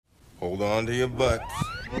Hold on to your butts.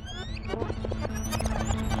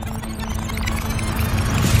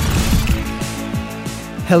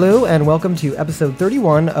 Hello and welcome to episode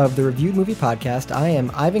 31 of the Reviewed Movie Podcast. I am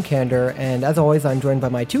Ivan Kander, and as always, I'm joined by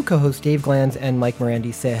my two co-hosts, Dave Glanz and Mike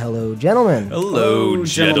Morandi. Say hello, gentlemen. Hello,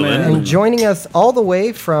 gentlemen. And joining us all the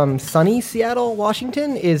way from sunny Seattle,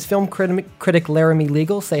 Washington, is film critic Laramie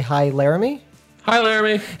Legal. Say hi, Laramie. Hi,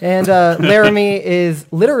 Laramie. And Laramie is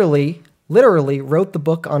literally wrote the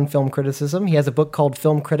book on film criticism. He has a book called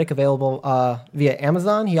Film Critic available via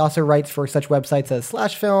Amazon. He also writes for such websites as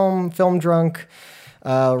Slash Film, Film Drunk,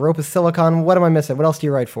 Rope of Silicon. What am I missing? What else do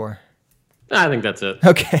you write for? I think that's it.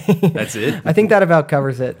 Okay. That's it? I think that about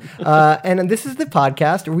covers it. And this is the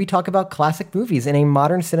podcast where we talk about classic movies in a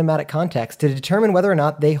modern cinematic context to determine whether or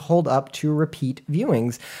not they hold up to repeat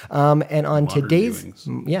viewings. And on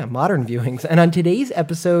modern viewings. And on today's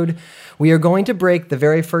episode, we are going to break the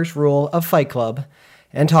very first rule of Fight Club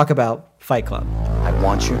and talk about Fight Club. I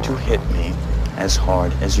want you to hit me as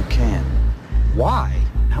hard as you can. Why?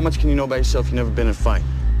 How much can you know about yourself? You've never been in a fight.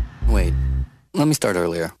 Wait, let me start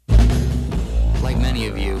earlier. Like many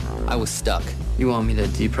of you, I was stuck. You want me to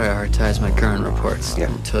deprioritize my current reports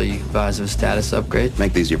until you advise of a status upgrade?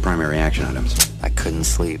 Make these your primary action items. I couldn't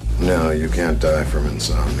sleep. No, you can't die from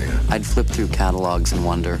insomnia. I'd flip through catalogs and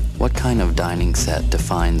wonder, what kind of dining set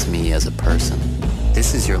defines me as a person?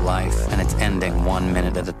 This is your life, and it's ending 1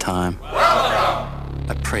 minute at a time.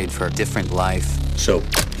 I prayed for a different life. Soap.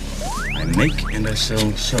 I make and I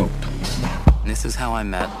sell soap. And this is how I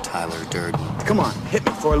met Tyler Durden. Come on, hit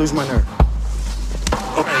me before I lose my nerve.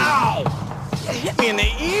 Ow! You hit me in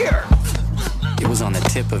the ear! It was on the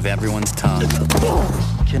tip of everyone's tongue.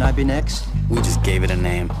 Can I be next? We just gave it a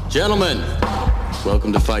name. Gentlemen,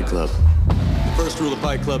 welcome to Fight Club. The first rule of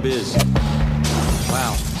Fight Club is...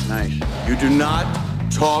 Wow, nice. You do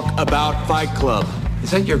not talk about Fight Club.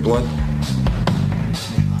 Is that your blood?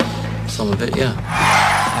 Some of it, yeah.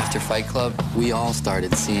 After Fight Club, we all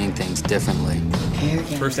started seeing things differently.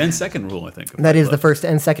 First and second rule, I think. That is the first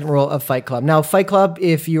and second rule of Fight Club. Now, Fight Club,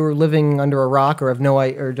 if you're living under a rock or have no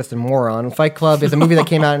idea, or just a moron, Fight Club is a movie that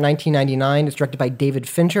came out in 1999. It's directed by David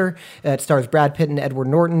Fincher. It stars Brad Pitt and Edward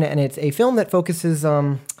Norton, and it's a film that focuses...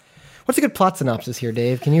 what's a good plot synopsis here,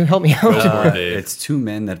 Dave? Can you help me out? It's two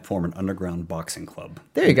men that form an underground boxing club.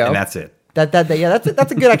 There you go. And that's it. That's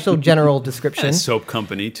a good actual general description. And soap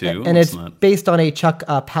company, too. And it's based on a Chuck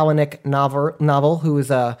Palahniuk novel, who is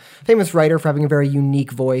a famous writer for having a very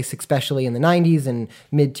unique voice, especially in the 90s and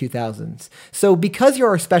mid-2000s. So because you're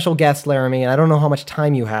our special guest, Laramie, and I don't know how much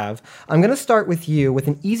time you have, I'm going to start with you with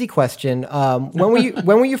an easy question. When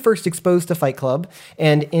were you first exposed to Fight Club?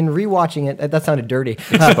 And in rewatching it, that sounded dirty.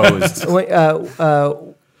 Exposed.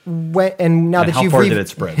 And now that how you've far did it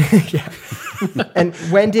spread? Yeah. And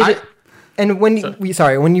when did it... And when you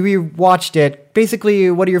rewatched it, basically,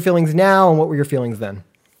 what are your feelings now, and what were your feelings then?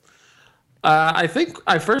 I think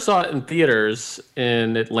I first saw it in theaters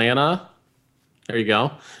in Atlanta. There you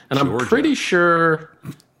go. And I'm pretty sure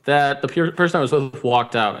that the person I was with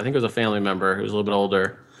walked out. I think it was a family member who was a little bit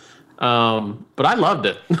older. But I loved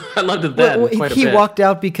it. I loved it then quite a bit. He walked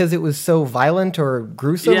out because it was so violent or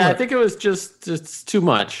gruesome? Yeah, I think it was just too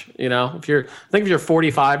much. You know, if you're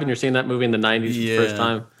 45 and you're seeing that movie in the 90s for the first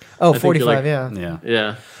time. Oh, 45, yeah.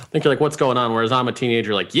 I think you're like, what's going on? Whereas I'm a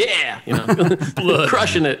teenager, like, yeah, you know,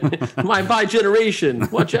 crushing it. My generation,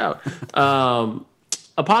 watch out. Upon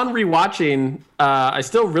rewatching, I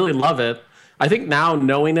still really love it. I think now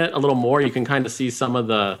knowing it a little more, you can kind of see some of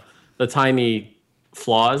the tiny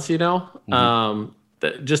flaws, you know,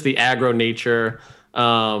 just the aggro nature.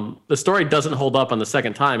 The story doesn't hold up on the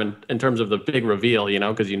second time in terms of the big reveal, you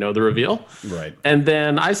know, because you know the reveal. Right. And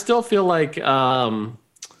then I still feel like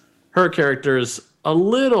her character's a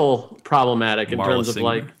little problematic in Marla terms of Singer.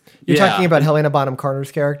 like... You're talking about Helena Bonham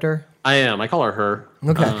Carter's character? I am. I call her her.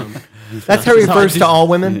 Okay. That's how he refers to all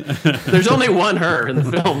women? There's only one her in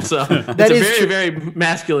the film, so it's a very, very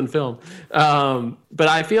masculine film. But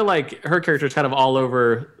I feel like her character is kind of all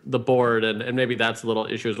over the board, and maybe that's a little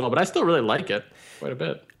issue as well. But I still really like it quite a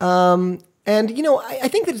bit. And, you know, I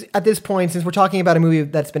think that at this point, since we're talking about a movie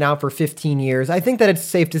that's been out for 15 years, I think that it's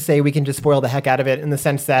safe to say we can just spoil the heck out of it in the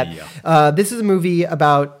sense that this is a movie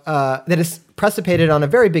about that is precipitated on a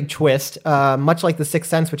very big twist, much like The Sixth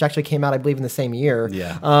Sense, which actually came out, I believe, in the same year.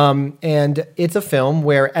 And it's a film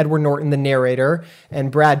where Edward Norton, the narrator,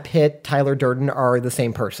 and Brad Pitt, Tyler Durden, are the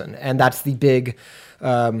same person. And that's the big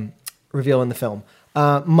reveal in the film.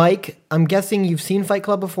 Mike, I'm guessing you've seen Fight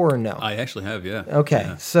Club before or no? I actually have, yeah. Okay,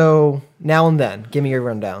 Yeah. So now and then, give me your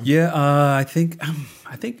rundown. Yeah, I think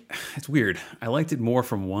it's weird. I liked it more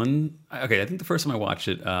from one. Okay, I think the first time I watched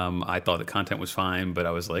it, I thought the content was fine, but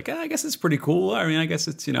I was like, I guess it's pretty cool. I mean, I guess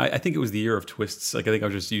it's I think it was the year of twists. Like I think I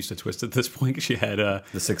was just used to twists at this point. 'Cause she had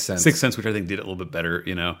The Sixth Sense. Sixth Sense, which I think did it a little bit better.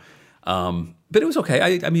 But it was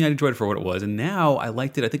okay. I mean, I enjoyed it for what it was, and now I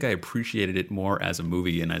liked it. I think I appreciated it more as a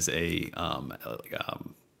movie and as a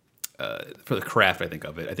for the craft. I think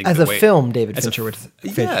of it. I think As the a way, film, David as Fincher a, would.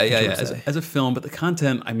 yeah. Say. As a film, but the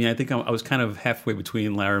content. I mean, I think I was kind of halfway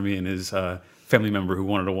between Laramie and his family member who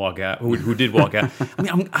wanted to walk out, who did walk out. I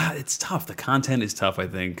mean, it's tough. The content is tough. I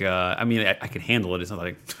think. I mean, I could handle it. It's not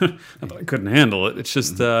like I couldn't handle it. It's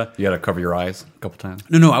just you had to cover your eyes a couple times.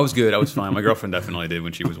 No, I was good. I was fine. My girlfriend definitely did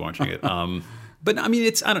when she was watching it. But I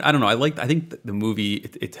mean, I don't know. I think the movie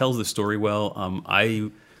it tells the story well. I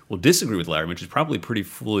will disagree with Larry, which is probably pretty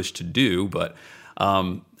foolish to do, but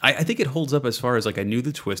I think it holds up as far as like I knew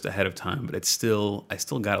the twist ahead of time, but I still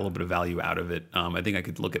got a little bit of value out of it. I think I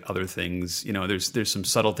could look at other things. There's some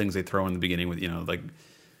subtle things they throw in the beginning with like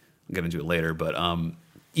I'll get into it later, but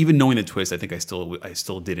even knowing the twist, I think I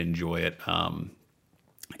still did enjoy it.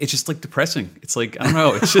 It's just like depressing. It's like I don't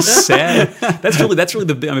know. It's just sad. That's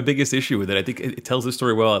really my biggest issue with it. I think it tells the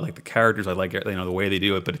story well. I like the characters. I like the way they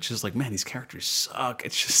do it. But it's just like man, these characters suck.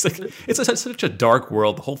 It's just like it's such a dark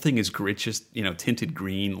world. The whole thing is it's just tinted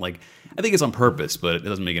green. Like I think it's on purpose, but it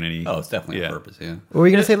doesn't make it any. Oh, it's definitely on purpose. Yeah. What were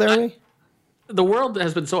you gonna say, Larry? The world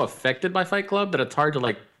has been so affected by Fight Club that it's hard to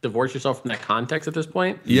like divorce yourself from that context at this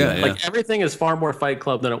point. Yeah, like everything is far more Fight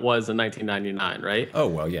Club than it was in 1999, right? Oh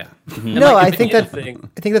well, yeah. No, I think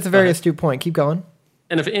that's a very astute point. Keep going.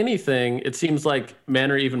 And if anything, it seems like men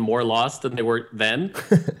are even more lost than they were then,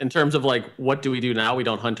 in terms of like, what do we do now? We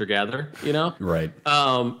don't hunt or gather, Right.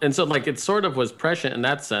 And so like it sort of was prescient in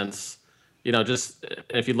that sense, Just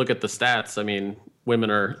if you look at the stats, I mean, women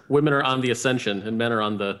are on the ascension and men are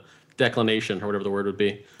on the declination or whatever the word would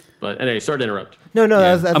be. But anyway, sorry to interrupt. No,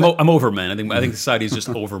 Yeah. I'm over men. I think society is just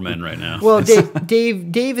over men right now. Well,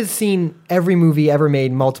 Dave has seen every movie ever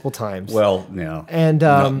made multiple times. Well, no. And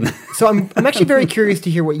so I'm actually very curious to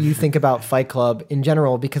hear what you think about Fight Club in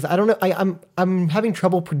general, because I don't know. I'm having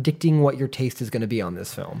trouble predicting what your taste is going to be on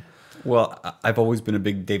this film. Well, I've always been a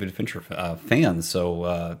big David Fincher fan,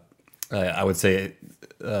 so I would say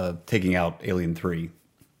taking out Alien 3,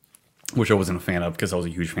 which I wasn't a fan of because I was a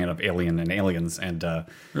huge fan of Alien and Aliens, and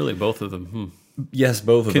really both of them. Yes,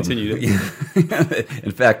 both of them. Continue.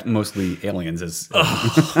 In fact, mostly Aliens is.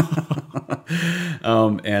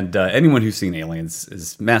 And anyone who's seen Aliens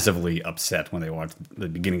is massively upset when they watch the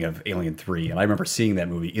beginning of Alien 3. And I remember seeing that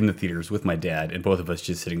movie in the theaters with my dad, and both of us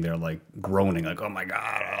just sitting there like groaning, like, "Oh my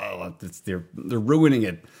god, they're ruining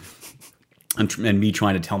it." And me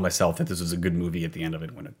trying to tell myself that this was a good movie at the end of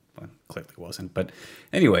it when it clearly wasn't. But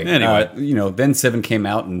anyway. Then 7 came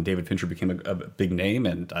out and David Fincher became a big name.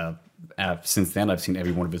 And since then, I've seen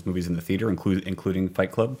every one of his movies in the theater, including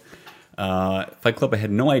Fight Club. Fight Club, I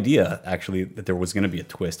had no idea, actually, that there was going to be a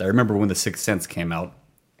twist. I remember when The Sixth Sense came out,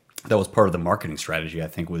 that was part of the marketing strategy, I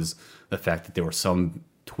think, was the fact that there was some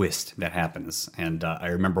twist that happens. And I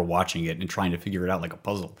remember watching it and trying to figure it out like a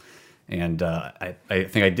puzzle. And I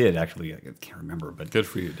think I did, actually. I can't remember. But good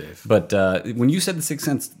for you, Dave. But when you said The Sixth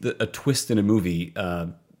Sense, a twist in a movie,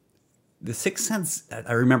 The Sixth Sense,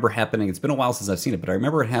 I remember happening. It's been a while since I've seen it, but I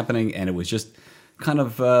remember it happening, and it was just kind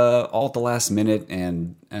of all at the last minute.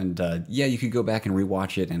 And you could go back and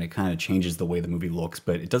rewatch it, and it kind of changes the way the movie looks,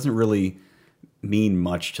 but it doesn't really mean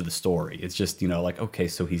much to the story. It's just, like, okay,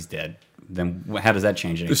 so he's dead. Then how does that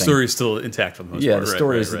change anything? The story is still intact for the most part. Yeah, the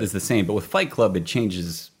story is the same, but with Fight Club, it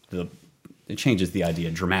changes the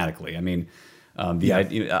idea dramatically. I mean,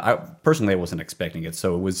 idea. Personally, I wasn't expecting it,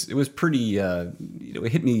 so it was pretty.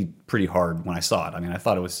 It hit me pretty hard when I saw it. I mean, I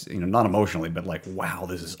thought it was not emotionally, but like, wow,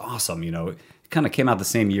 this is awesome. It kind of came out the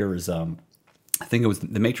same year as I think it was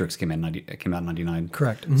The Matrix came out in '99.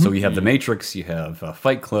 Correct. Mm-hmm. So you have The Matrix, you have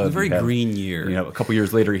Fight Club. A very green year. A couple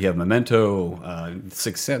years later, you have Memento,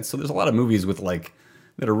 Sixth Sense. So there's a lot of movies with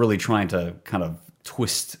that are really trying to kind of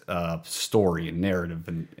twist story and narrative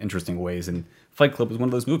in interesting ways, and Fight Club was one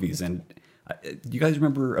of those movies. And do you guys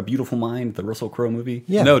remember A Beautiful Mind, the Russell Crowe movie?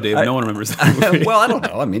 Yeah. No, Dave, no one remembers that movie. Well, I don't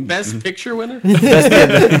know. I mean, Best Picture winner?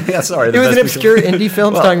 Sorry. It was an obscure indie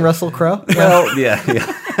film starring Russell Crowe. Well, yeah.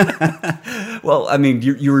 Well, I mean,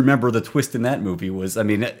 you remember the twist in that movie was, I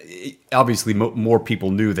mean, obviously more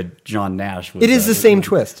people knew that John Nash was... It is the same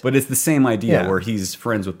twist. But it's the same idea where he's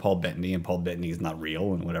friends with Paul Bettany, and Paul Bettany is not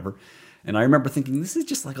real and whatever. And I remember thinking, this is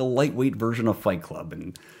just like a lightweight version of Fight Club.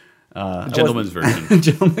 And Gentleman's version.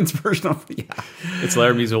 Gentleman's version of It's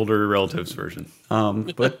Laramie's older relative's version.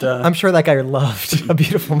 But I'm sure that guy loved A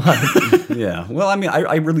Beautiful Mind. yeah, well, I mean,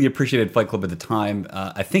 I really appreciated Fight Club at the time.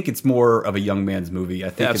 I think it's more of a young man's movie. I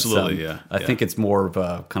think Absolutely, I think it's more of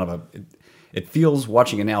a kind of a. It feels,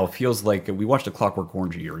 watching it now, it feels like we watched A Clockwork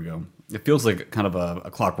Orange a year ago. It feels like kind of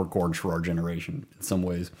a Clockwork Orange for our generation in some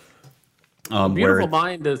ways. A Beautiful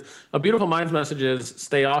Mind's message is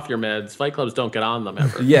stay off your meds. Fight clubs don't get on them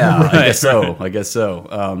ever. Yeah, I guess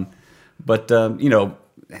so. But you know,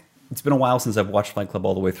 it's been a while since I've watched Fight Club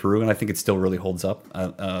all the way through, and I think it still really holds up.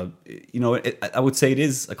 You know, I would say it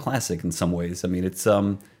is a classic in some ways. I mean, it's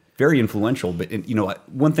very influential. But you know,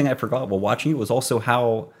 one thing I forgot while watching it was also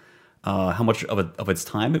how much of its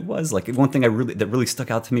time it was. Like, one thing that really stuck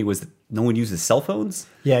out to me was that no one uses cell phones.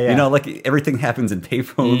 Yeah. You know, like everything happens in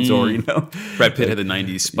payphones, or you know, Brad Pitt had the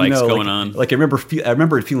 '90s spikes going on. Like I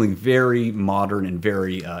remember it feeling very modern and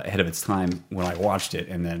very ahead of its time when I watched it,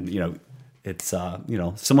 and then you know, it's you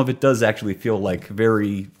know, some of it does actually feel like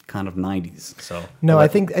very kind of '90s. So no, I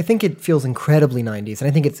think it feels incredibly '90s, and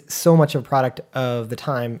I think it's so much of a product of the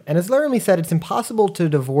time. And as Laramie said, it's impossible to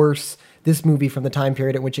divorce this movie from the time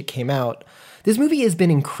period at which it came out. This movie has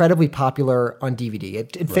been incredibly popular on DVD.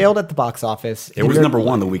 It failed at the box office. It was number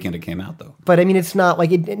one the weekend it came out, though. But I mean, it's not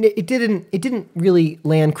like it didn't really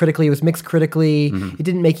land critically. It was mixed critically. Mm-hmm. It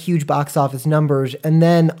didn't make huge box office numbers. And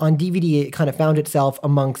then on DVD, it kind of found itself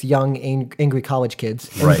amongst young, angry college kids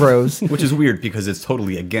and bros. Which is weird because it's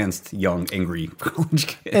totally against young, angry college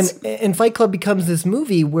kids. And Fight Club becomes this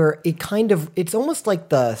movie where it's almost like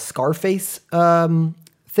the Scarface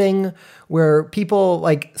thing, where people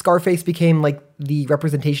like Scarface became like the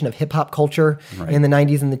representation of hip hop culture in the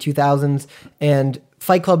 90s and the 2000s, and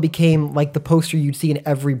Fight Club became like the poster you'd see in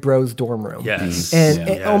every bro's dorm room. Yes.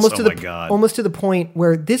 And almost to the point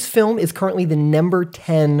where this film is currently the number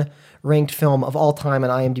 10 ranked film of all time on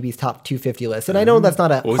IMDb's top 250 list. And I know that's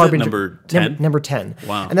not a harbinger. Number 10? Number 10.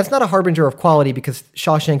 Wow. And that's not a harbinger of quality because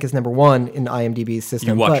Shawshank is number 1 in IMDb's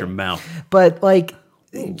system. You watch your mouth. But like,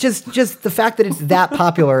 just the fact that it's that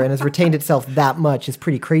popular and has retained itself that much is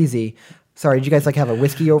pretty crazy. Sorry, did you guys like have a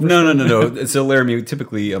whiskey over? No. So Laramie,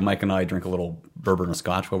 typically Mike and I drink a little bourbon or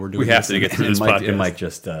scotch while we're doing. We have to get through this podcast. And Mike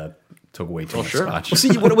just took away too much scotch. Well,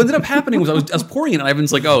 see, what ended up happening was I was pouring it, and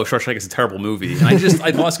Ivan's like, "Oh, Shawshank is a terrible movie," and I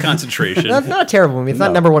lost concentration. That's not a terrible movie. It's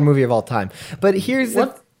not number 1 movie of all time. But here's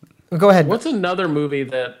go ahead. What's another movie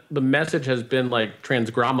that the message has been like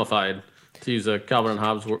transgrammified, to use a Calvin and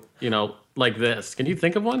Hobbes, you know, like this? Can you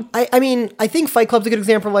think of one? I mean, I think Fight Club's a good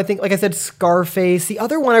example. I think, like I said, Scarface. The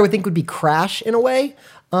other one I would think would be Crash in a way,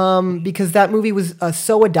 because that movie was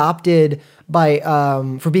so adopted by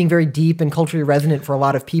for being very deep and culturally resonant for a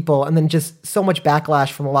lot of people, and then just so much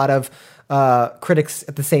backlash from a lot of critics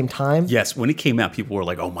at the same time. Yes, when it came out, people were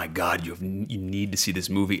like, "Oh my god, you need to see this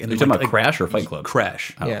movie." And you're talking about Crash or Fight Club?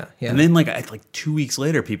 Crash. Oh. Yeah. And then like 2 weeks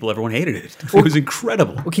later, everyone hated it. It was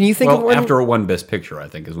incredible. Well, can you think of one? After it won Best Picture, I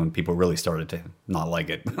think is when people really started to not like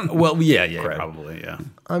it. Well, yeah, probably, yeah.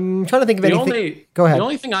 I'm trying to think of anything. Go ahead. The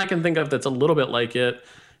only thing I can think of that's a little bit like it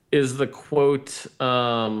is the quote,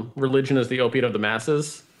 "Religion is the opiate of the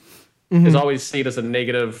masses," is always seen as a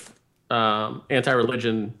negative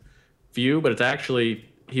anti-religion view, but it's actually,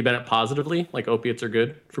 he meant it positively, like opiates are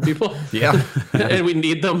good for people. Yeah. And we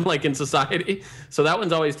need them like in society. So that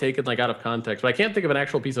one's always taken like out of context, but I can't think of an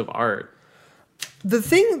actual piece of art. The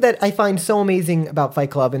thing that I find so amazing about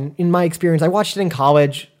Fight Club, and in my experience, I watched it in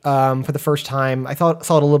college for the first time. I saw it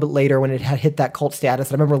a little bit later when it had hit that cult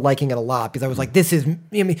status. I remember liking it a lot because I was like,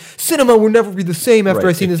 cinema will never be the same after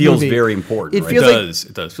I've seen this movie. It feels very important. It does.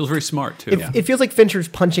 It feels very smart, too. It feels like Fincher's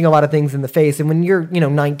punching a lot of things in the face. And when you're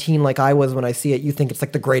 19 like I was when I see it, you think it's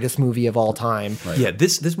like the greatest movie of all time. Right. Yeah,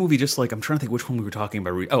 this movie, just like, I'm trying to think which one we were talking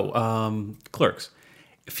about. Clerks.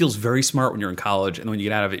 It feels very smart when you're in college, and when you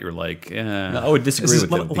get out of it, you're like, No, I would disagree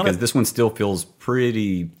with it because this one still feels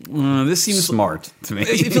pretty. This seems smart to me.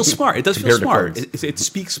 It feels smart. It does feel smart. It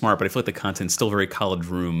speaks smart, but I feel like the content's still very college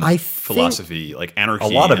room philosophy, like anarchy. A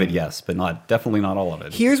lot of it, yes, but definitely not all of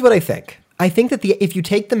it. Here's what I think. I think that if you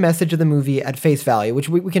take the message of the movie at face value, which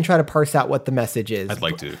we can try to parse out what the message is. I'd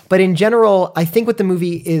like to. But in general, I think what the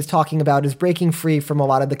movie is talking about is breaking free from a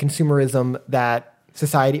lot of the consumerism that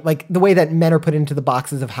society, like the way that men are put into the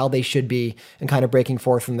boxes of how they should be, and kind of breaking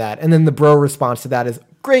forth from that. And then the bro response to that is,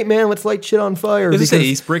 great, man, let's light shit on fire.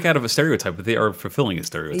 He's break out of a stereotype, but they are fulfilling a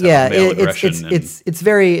stereotype. Yeah, it's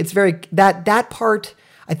very that part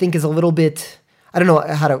I think is a little bit, I don't know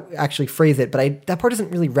how to actually phrase it, but that part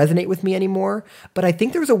doesn't really resonate with me anymore. But I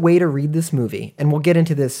think there's a way to read this movie, and we'll get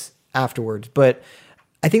into this afterwards, but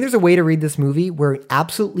I think there's a way to read this movie where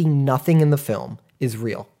absolutely nothing in the film is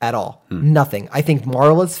real at all. Nothing. I think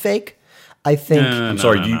Marla's fake. I think. I'm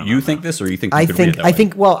sorry. You think this, or you think? I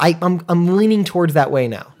think. Well, I'm leaning towards that way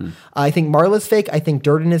now. I think Marla's fake. I think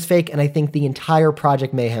Durden is fake, and I think the entire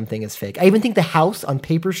Project Mayhem thing is fake. I even think the house on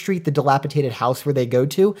Paper Street, the dilapidated house where they go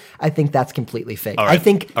to, I think that's completely fake. All right. I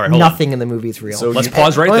think nothing in the movie is real. So let's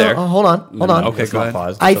pause right there. Hold on. Okay, go ahead.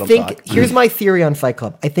 Pause. I think here's my theory on Fight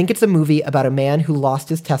Club. I think it's a movie about a man who lost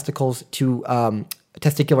his testicles to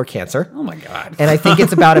testicular cancer. Oh my God. And I think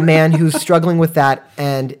it's about a man who's struggling with that,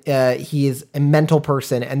 and he is a mental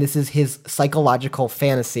person, and this is his psychological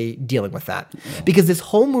fantasy dealing with that. Because this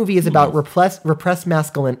whole movie is about repressed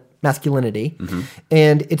masculinity,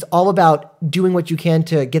 and it's all about doing what you can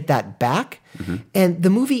to get that back. And the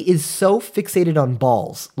movie is so fixated on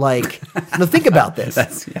balls. Like, no, think about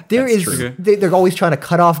this. They're always trying to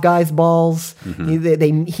cut off guys' balls.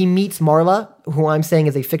 He meets Marla, who I'm saying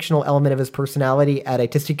is a fictional element of his personality, at a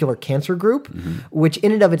testicular cancer group, which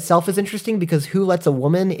in and of itself is interesting because who lets a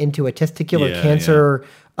woman into a testicular cancer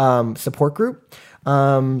support group?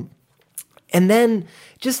 And then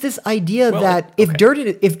just this idea that if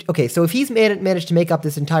he's managed to make up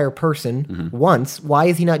this entire person once, why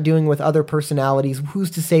is he not doing with other personalities?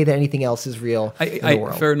 Who's to say that anything else is real in the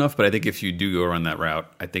world? Fair enough, but I think if you do go around that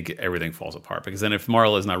route, I think everything falls apart. Because then if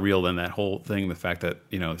Marla is not real, then that whole thing, the fact that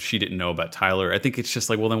she didn't know about Tyler, I think it's just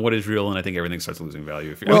like, well, then what is real? And I think everything starts losing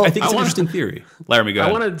value. I think it's an interesting theory. Laramie, go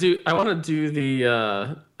ahead. I want to do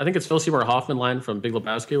the. I think it's Phil Seymour Hoffman line from Big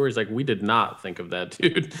Lebowski where he's like, "We did not think of that,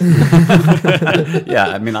 dude." Yeah,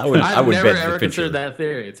 I mean, I would never bet ever considered that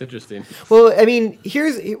theory. It's interesting. Well, I mean,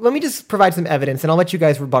 let me just provide some evidence, and I'll let you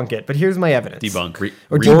guys debunk it. But here's my evidence: debunk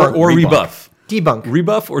or rebuff. Debunk.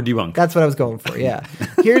 Rebuff or debunk. That's what I was going for. Yeah.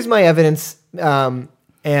 Here's my evidence. Okay,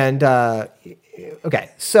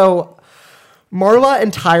 so Marla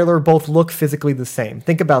and Tyler both look physically the same.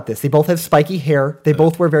 Think about this. They both have spiky hair. They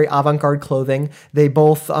both wear very avant-garde clothing. They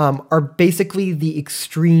both are basically the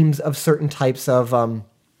extremes of certain types of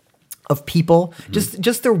people.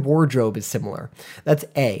 Just their wardrobe is similar. That's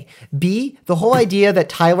A. B, the whole idea that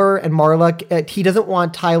Tyler and Marla, he doesn't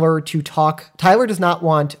want Tyler to talk. Tyler does not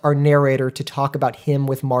want our narrator to talk about him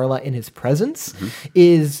with Marla in his presence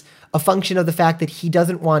is a function of the fact that he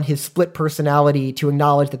doesn't want his split personality to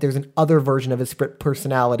acknowledge that there's an other version of his split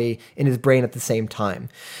personality in his brain at the same time.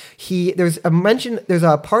 There's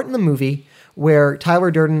a part in the movie where Tyler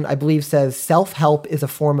Durden, I believe, says self-help is a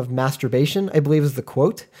form of masturbation, I believe is the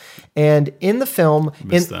quote. And in the film,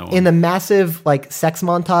 in the massive like sex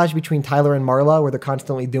montage between Tyler and Marla, where they're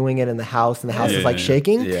constantly doing it in the house and the house is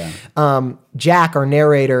shaking, Jack, our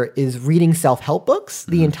narrator, is reading self-help books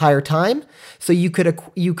the entire time. So you could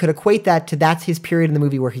equate that's his period in the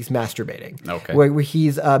movie where he's masturbating. Okay. Where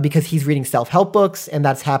he's because he's reading self-help books and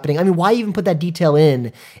that's happening. I mean, why even put that detail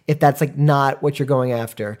in if that's like not what you're going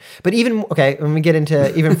after? But let me get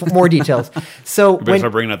into even more details. So you better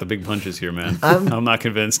start bringing out the big punches here, man. I'm not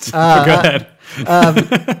convinced. Go ahead.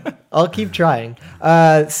 I'll keep trying.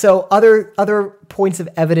 So other points of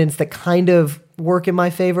evidence that kind of work in my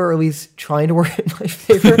favor, or at least trying to work in my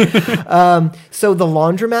favor. So the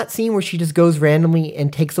laundromat scene where she just goes randomly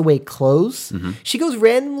and takes away clothes. She goes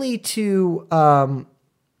randomly to a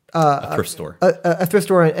thrift store. A thrift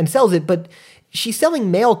store and sells it, but she's selling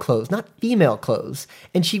male clothes, not female clothes.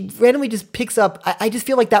 And she randomly just picks up, I just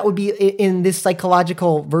feel like that would be in this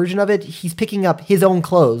psychological version of it. He's picking up his own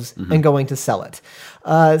clothes and going to sell it.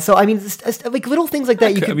 So, I mean, like little things like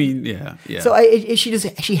that. Yeah. So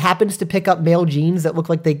she happens to pick up male jeans that look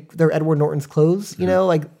like they're Edward Norton's clothes,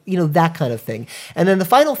 that kind of thing. And then the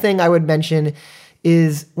final thing I would mention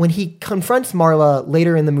is when he confronts Marla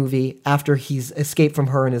later in the movie after he's escaped from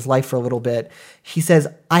her in his life for a little bit, he says,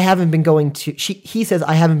 I haven't been going to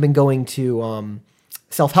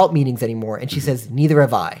self-help meetings anymore. And she says, neither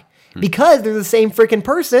have I. Because they're the same freaking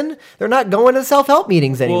person. They're not going to self-help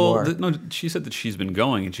meetings anymore. Well, no, she said that she's been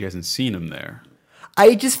going and she hasn't seen him there.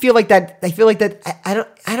 I just feel like that. I feel like that. I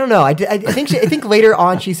don't know. I think later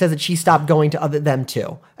on she says that she stopped going to them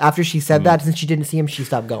too. After she said that, since she didn't see him, she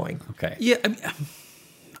stopped going. Okay. Yeah. I mean,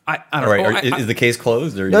 I don't know. All right. Is the case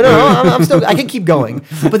closed? Or No. I'm still. I can keep going.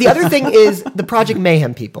 But the other thing is the Project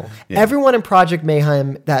Mayhem people. Yeah. Everyone in Project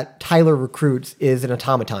Mayhem that Tyler recruits is an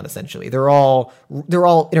automaton. Essentially, they're all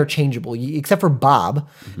interchangeable, except for Bob.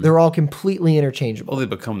 They're all completely interchangeable. Well, they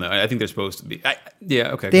become that. I think they're supposed to be.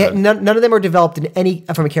 None of them are developed in any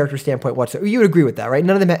from a character standpoint whatsoever. You would agree with that, right?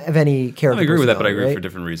 None of them have any character. I agree with that, but I agree right? for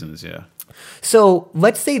different reasons. Yeah. So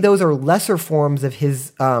let's say those are lesser forms of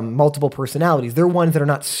his multiple personalities. They're ones that are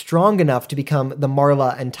not strong enough to become the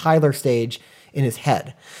Marla and Tyler stage in his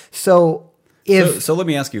head. So let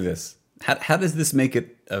me ask you this: How does this make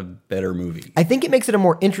it a better movie. I think it makes it a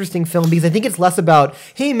more interesting film because I think it's less about,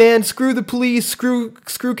 hey man, screw the police, screw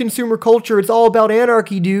consumer culture. It's all about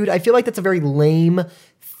anarchy, dude. I feel like that's a very lame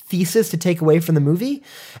thesis to take away from the movie,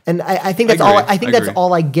 and I think that's all. I think that's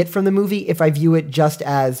all I get from the movie if I view it just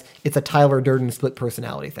as it's a Tyler Durden split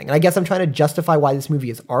personality thing. And I guess I'm trying to justify why this movie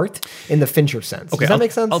is art in the Fincher sense. Okay, Does that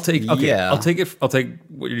make sense? I'll take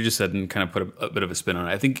what you just said and kind of put a bit of a spin on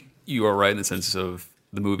it. I think you are right in the sense of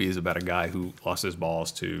the movie is about a guy who lost his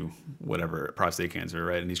balls to whatever, prostate cancer,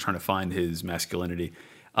 right? And he's trying to find his masculinity.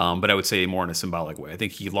 But I would say more in a symbolic way. I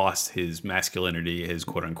think he lost his masculinity, his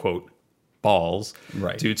quote unquote balls,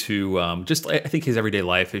 due to just I think his everyday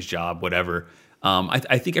life, his job, whatever.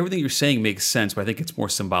 I think everything you're saying makes sense, but I think it's more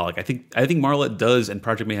symbolic. I think Marla does, and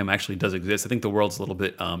Project Mayhem actually does exist. I think the world's a little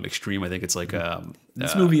bit extreme. I think it's like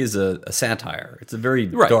this movie is a satire. It's a very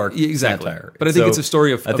dark satire. But I think it's a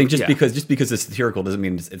story of. I think just because it's satirical doesn't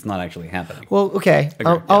mean it's not actually happening. Well, okay,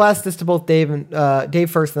 I'll ask this to both Dave and Dave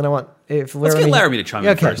first, then I want if Laramie. Let's get Laramie to chime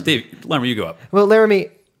in first. Dave, Laramie, you go up. Well, Laramie,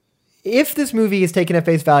 if this movie is taken at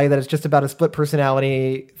face value that it's just about a split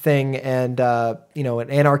personality thing and an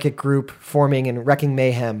anarchic group forming and wrecking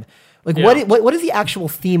mayhem, like what is the actual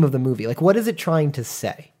theme of the movie? Like what is it trying to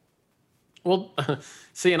say? Well,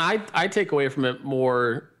 see, and I take away from it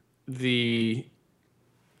more the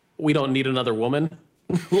 "we don't need another woman"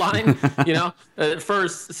 line.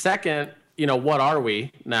 First, second, what are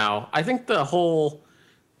we now? I think the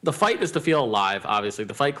fight is to feel alive, obviously.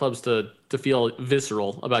 The Fight Club's to feel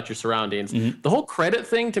visceral about your surroundings. Mm-hmm. The whole credit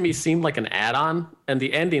thing to me seemed like an add-on, and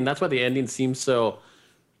the ending, that's why the ending seems so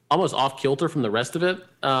almost off-kilter from the rest of it.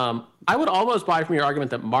 I would almost buy from your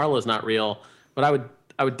argument that Marla is not real, but I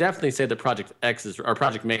would definitely say that Project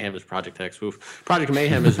Mayhem is Project X. Project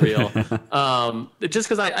Mayhem is real. Just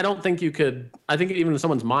because I don't think you could. I think even in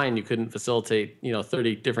someone's mind, you couldn't facilitate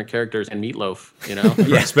 30 different characters and Meatloaf.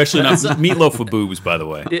 Yeah, especially not Meatloaf with boobs, by the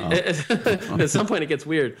way. At some point, it gets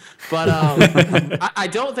weird. But I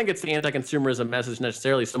don't think it's the anti-consumerism message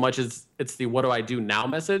necessarily so much as it's the "what do I do now"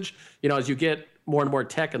 message. As you get more and more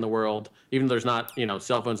tech in the world, even though there's not,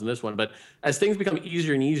 cell phones in this one, but as things become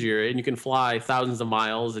easier and easier and you can fly thousands of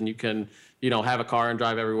miles and you can, have a car and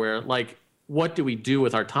drive everywhere, like what do we do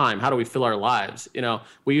with our time? How do we fill our lives?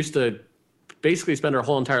 We used to basically spend our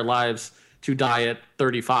whole entire lives to die at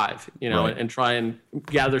 35, and try and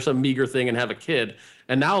gather some meager thing and have a kid.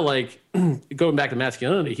 And now, like, going back to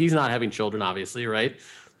masculinity, he's not having children, obviously, right?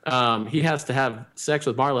 He has to have sex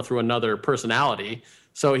with Marla through another personality.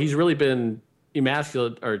 So he's really been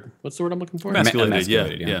emasculated, or what's the word I'm looking for?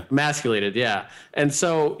 Emasculated, yeah. And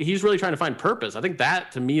so he's really trying to find purpose. I think that,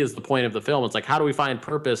 to me, is the point of the film. It's like, how do we find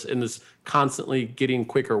purpose in this constantly getting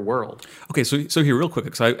quicker world? Okay, so here, real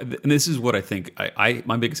quick, and this is what I think.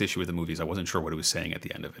 My biggest issue with the movie is I wasn't sure what it was saying at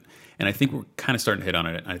the end of it, and I think we're kind of starting to hit on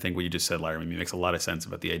it. And I think what you just said, Larry, makes a lot of sense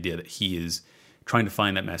about the idea that he is trying to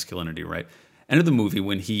find that masculinity. Right, end of the movie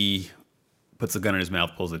when he puts the gun in his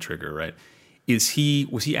mouth, pulls the trigger. Right. Was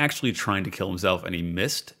he actually trying to kill himself and he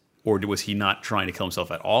missed? Or was he not trying to kill himself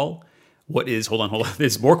at all? Hold on.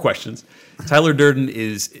 There's more questions. Tyler Durden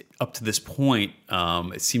is, up to this point,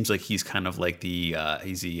 it seems like he's kind of like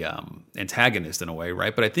he's the antagonist in a way,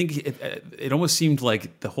 right? But I think it almost seemed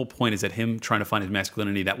like the whole point is that him trying to find his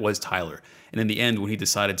masculinity, that was Tyler. And in the end, when he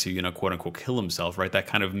decided to, quote unquote, kill himself, right? That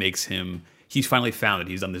kind of makes him, he's finally found it.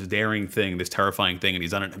 He's done this daring thing, this terrifying thing, and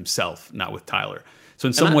he's done it himself, not with Tyler. So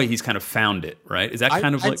in some way, he's kind of found it, right? Is that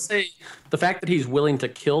kind of like... I'd say the fact that he's willing to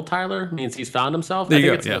kill Tyler means he's found himself. There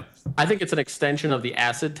you go, I think it's an extension of the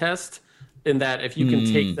acid test in that if you can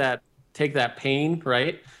take that pain,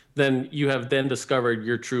 right, then you have then discovered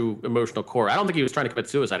your true emotional core. I don't think he was trying to commit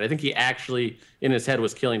suicide. I think he actually, in his head,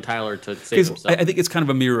 was killing Tyler to save himself. I think it's kind of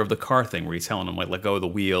a mirror of the car thing where he's telling him, like, let go of the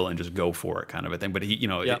wheel and just go for it kind of a thing. But he,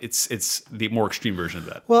 it's the more extreme version of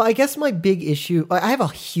that. Well, I guess my big issue, I have a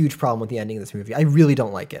huge problem with the ending of this movie. I really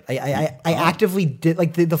don't like it. I actively did,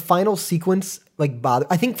 like, the final sequence, like, bother.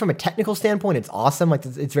 I think from a technical standpoint, it's awesome. Like,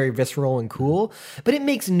 it's very visceral and cool. But it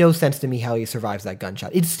makes no sense to me how he survives that gunshot.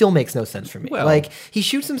 It still makes no sense for me. Well, like, he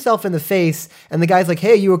shoots himself in the face, and the guy's like,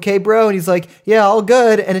 "Hey, you okay, bro?" And he's like, "Yeah, all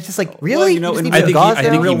good." And it's just like, really? Well, I think he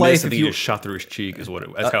missed. I think he just shot through his cheek.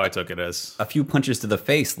 That's how I took it as. A few punches to the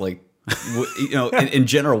face, like, in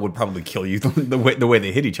general, would probably kill you the way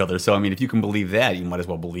they hit each other. So I mean, if you can believe that, you might as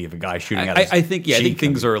well believe a guy shooting at his cheek. I think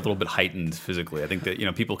things are a little bit heightened physically. I think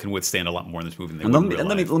that people can withstand a lot more in this movie than they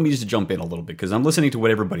let me just jump in a little bit because I'm listening to what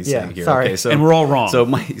everybody's saying here. Sorry. Okay, so, and we're all wrong.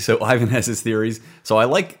 So Ivan has his theories. So I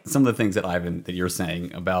like some of the things that you're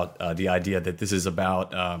saying about the idea that this is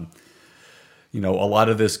about a lot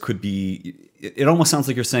of this could be. It almost sounds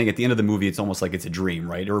like you're saying at the end of the movie, it's almost like it's a dream,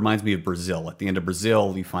 right? It reminds me of Brazil. At the end of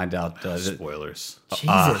Brazil, you find out spoilers.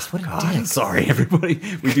 Jesus, what a God, dick. sorry, everybody.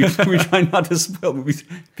 We try not to spoil movies.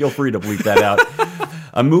 Feel free to bleep that out.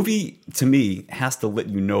 A movie, to me, has to let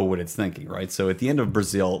you know what it's thinking, right? So at the end of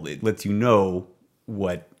Brazil, it lets you know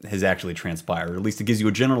what has actually transpired, or at least it gives you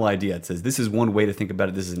a general idea. It says this is one way to think about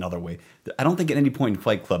it, this is another way. I don't think at any point in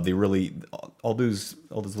Fight Club they really all those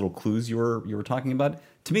little clues you were talking about.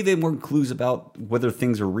 To me, they weren't clues about whether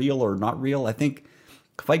things are real or not real. I think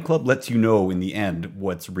Fight Club lets you know in the end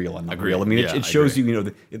what's real and not real. I mean, it shows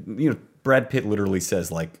you. Brad Pitt literally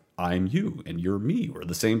says like, "I'm you and you're me. We're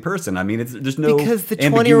the same person." I mean, there's no because the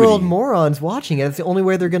ambiguity. 20-year-old morons watching it. It's the only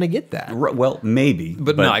way they're going to get that. Well, maybe,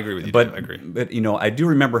 but no, I agree with you. But I agree. But I do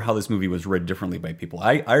remember how this movie was read differently by people.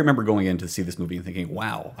 I remember going in to see this movie and thinking,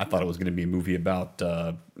 "Wow, I thought it was going to be a movie about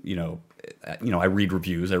I read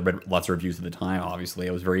reviews. I read lots of reviews at the time. Obviously,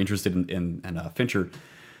 I was very interested in Fincher,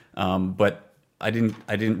 but I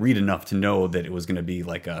didn't read enough to know that it was going to be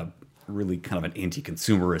like a really kind of an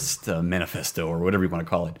anti-consumerist manifesto or whatever you want to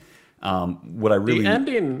call it. The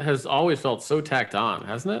ending has always felt so tacked on,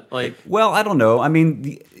 hasn't it? Like, well, I don't know. I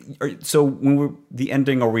mean, so when the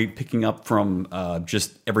ending, are we picking up from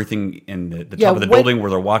just everything in the top of the building where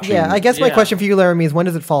they're watching? Yeah, I guess my question for you, Laramie, is when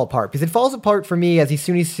does it fall apart? Because it falls apart for me as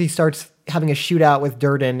soon as he starts having a shootout with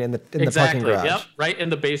Durden in the parking garage. Yep, right in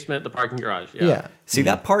the basement, the parking garage. Yeah. See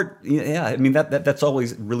that part? Yeah, I mean that's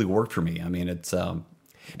always really worked for me. I mean, it's.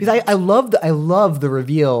 Because I love the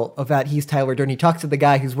reveal of that he's Tyler Durden. He talks to the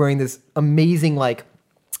guy who's wearing this amazing like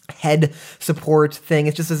head support thing.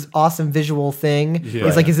 It's just this awesome visual thing. Yeah.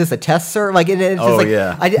 He's like, "Is this a test, sir?" Like, it's just like,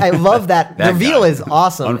 yeah. I love that. The reveal is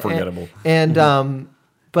awesome, unforgettable.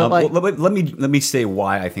 But let me say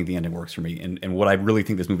why I think the ending works for me, and what I really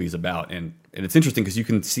think this movie is about. And it's interesting because you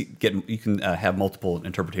can have multiple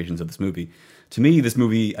interpretations of this movie. To me, this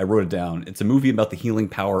movie, I wrote it down. It's a movie about the healing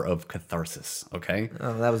power of catharsis. Okay.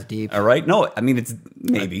 Oh, that was deep. All right. No, I mean it's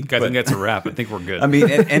maybe. I think that's a wrap. I think we're good. I mean,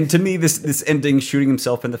 and to me, this ending, shooting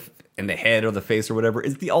himself in the head or the face or whatever,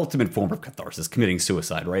 is the ultimate form of catharsis, committing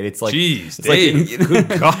suicide. Right? It's like, jeez, Dave, good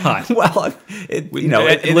God. Well,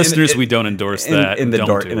 listeners, we don't endorse that in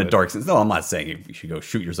a dark sense. No, I'm not saying you should go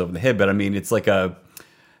shoot yourself in the head, but I mean, it's like a,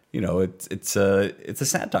 it's a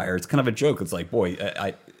satire. It's kind of a joke. It's like, boy,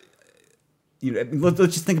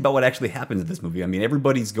 let's just think about what actually happens in this movie. I mean,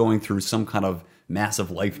 everybody's going through some kind of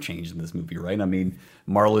massive life change in this movie, right? I mean,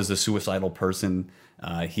 Marla's a suicidal person.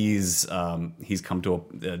 He's come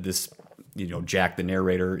to Jack, the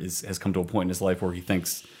narrator, has come to a point in his life where he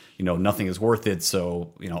thinks, nothing is worth it.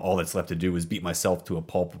 So, all that's left to do is beat myself to a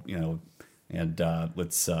pulp, and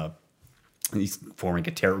he's forming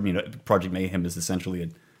a terror. Project Mayhem is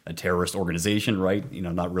essentially a terrorist organization, right?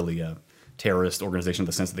 Not really a terrorist organization in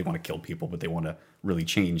the sense that they want to kill people, but they want to really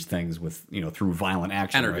change things with through violent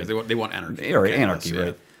action. Anarchy. Right? They want anarchy. Or anarchy,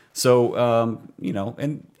 right? So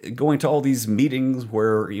and going to all these meetings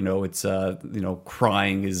where it's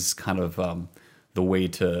crying is kind of the way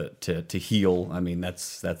to heal. I mean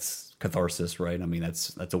that's catharsis, right? I mean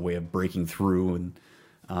that's a way of breaking through and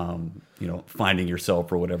finding yourself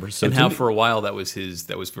or whatever. So and how for a while that was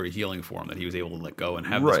very healing for him, that he was able to let go and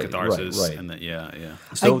have this catharsis. Right. And that, yeah.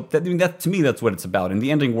 So that to me, that's what it's about. And the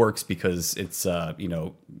ending works because it's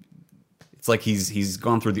it's like he's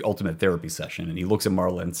gone through the ultimate therapy session, and he looks at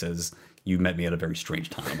Marla and says, "You met me at a very strange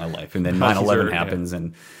time in my life." And then 9/11 happens,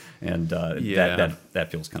 and that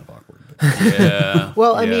feels kind of awkward. Yeah.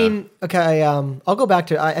 Well, I mean, okay, I'll go back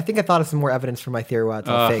to. I think I thought of some more evidence for my theory why it's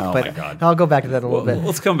all fake, but my God. I'll go back to that in a little bit.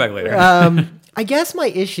 Let's come back later. I guess my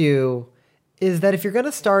issue is that if you're going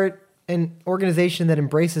to start an organization that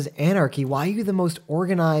embraces anarchy, why are you the most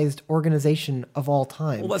organized organization of all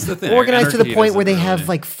time? Well, that's the thing. Organized to the Anarchy point where they doesn't have really-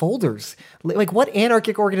 like folders. Like what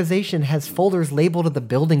anarchic organization has folders labeled of the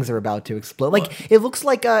buildings are about to explode? Like it looks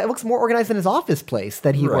more organized than his office place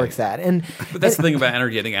that he works at. But that's the thing about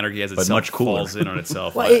anarchy. I think anarchy as itself much cooler. falls in on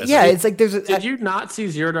itself. Well, it's like there's. Did you not see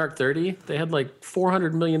Zero Dark 30? They had like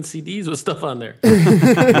 400 million CDs with stuff on there.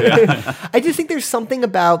 I just think there's something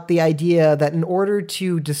about the idea that in order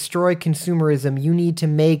to destroy consumerism, you need to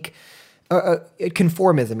make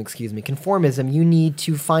conformism. You need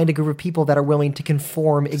to find a group of people that are willing to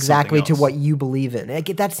conform exactly to what you believe in.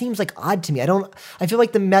 That seems like odd to me. I feel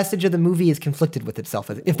like the message of the movie is conflicted with itself.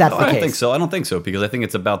 If that's the case, I don't think so because I think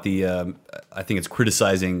it's about the. I think it's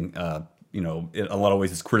criticizing. In a lot of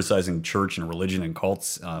ways, it's criticizing church and religion and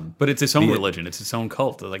cults. But it's its own religion. It's its own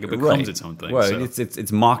cult. Like it becomes its own thing. Well, so.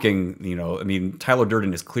 it's mocking. I mean, Tyler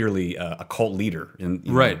Durden is clearly a cult leader in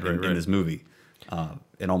this movie.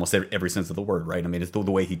 in almost every sense of the word, right? I mean, it's the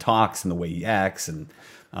way he talks and the way he acts, and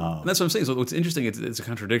that's what I'm saying. So what's interesting, it's a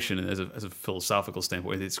contradiction as a philosophical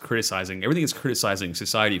standpoint. It's criticizing everything. It's criticizing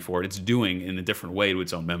society for it. It's doing in a different way to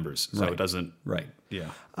its own members. So it doesn't. Right. Yeah.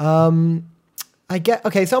 I get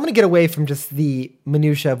okay, so I'm going to get away from just the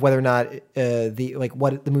minutia of whether or not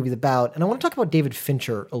what the movie's about, and I want to talk about David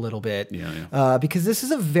Fincher a little bit, because this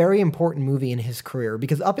is a very important movie in his career.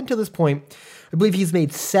 Because up until this point, I believe he's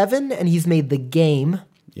made Seven and he's made The Game,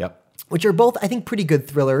 which are both, I think, pretty good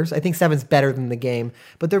thrillers. I think Seven's better than The Game,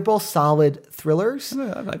 but they're both solid thrillers.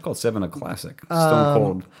 I'd call Seven a classic, stone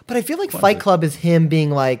cold. But I feel like Fight Club is him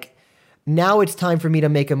being like, now it's time for me to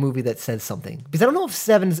make a movie that says something. Because I don't know if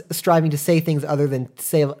Seven's striving to say things other than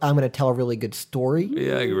say, I'm going to tell a really good story.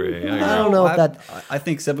 Yeah, I agree. I don't know if that... I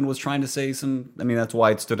think Seven was trying to say some... I mean, that's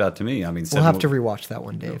why it stood out to me. I mean, we'll have to rewatch that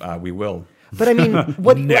one, Dave. We will. But I mean,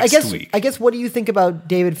 what Next week. I guess what do you think about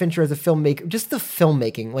David Fincher as a filmmaker? Just the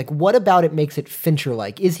filmmaking. Like, what about it makes it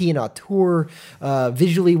Fincher-like? Is he an auteur?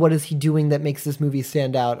 Visually, what is he doing that makes this movie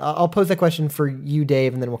stand out? I'll pose that question for you,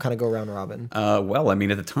 Dave, and then we'll kind of go round robin. Well, I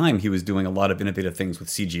mean, at the time, he was doing a lot of innovative things with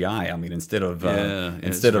CGI. I mean, instead of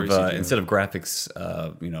graphics,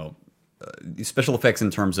 special effects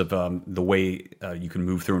in terms of the way you can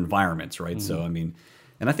move through environments, right? Mm-hmm. So, I mean,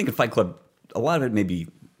 and I think in Fight Club, a lot of it maybe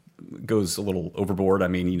goes a little overboard. I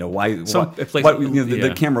mean,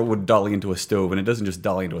 the camera would dolly into a stove, and it doesn't just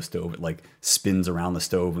dolly into a stove; it like spins around the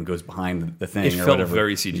stove and goes behind the thing. It or felt whatever.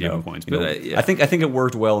 very CGI at points, but I think it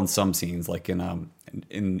worked well in some scenes, like in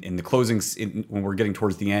the closings when we're getting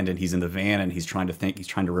towards the end, and he's in the van and he's trying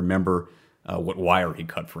to remember what wire he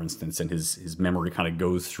cut, for instance, and his memory kind of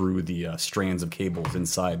goes through the strands of cables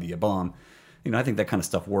inside the bomb. I think that kind of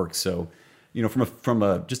stuff works. So.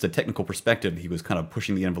 From just a technical perspective, he was kind of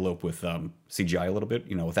pushing the envelope with CGI a little bit.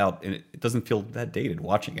 And it doesn't feel that dated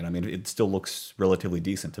watching it. I mean, it still looks relatively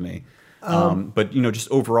decent to me. But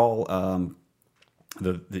just overall,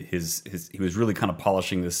 he was really kind of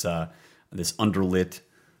polishing this underlit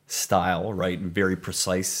style, right? And very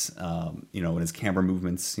precise. In his camera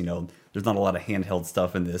movements. There's not a lot of handheld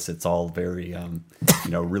stuff in this. It's all very,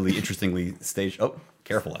 really interestingly staged. Oh,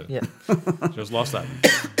 careful! Just lost that.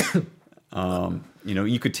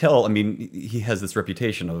 You could tell, I mean, he has this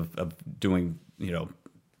reputation of doing,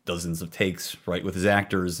 dozens of takes, right, with his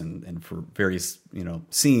actors and for various,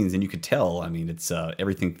 scenes. And you could tell, I mean, it's,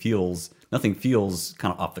 nothing feels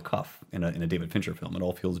kind of off the cuff in a David Fincher film. It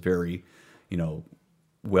all feels very,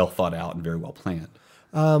 well thought out and very well planned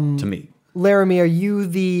to me. Laramie, are you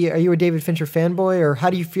a David Fincher fanboy, or how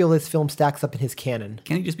do you feel this film stacks up in his canon?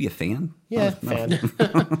 Can he just be a fan? Yeah, fan.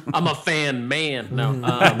 I'm a fan man. No,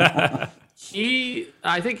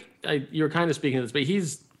 I think you were kind of speaking to this, but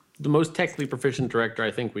he's the most technically proficient director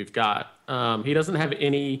I think we've got. He doesn't have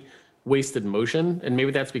any wasted motion, and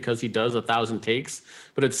maybe that's because he does 1,000 takes.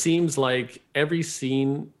 But it seems like every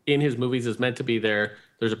scene in his movies is meant to be there.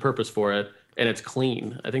 There's a purpose for it. And it's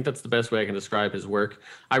clean. I think that's the best way I can describe his work.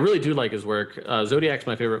 I really do like his work. Zodiac's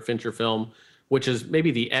my favorite Fincher film, which is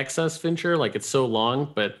maybe the excess Fincher. Like, it's so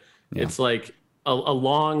long, but it's like a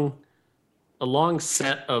long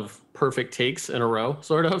set of perfect takes in a row,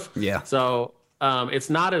 sort of. Yeah. So it's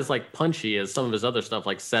not as like punchy as some of his other stuff,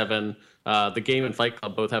 like Seven. The Game and Fight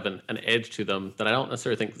Club both have an edge to them that I don't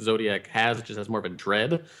necessarily think Zodiac has. It just has more of a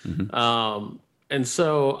dread. Mm-hmm. And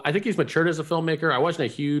so I think he's matured as a filmmaker. I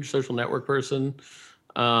wasn't a huge Social Network person.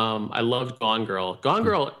 I loved Gone Girl. Gone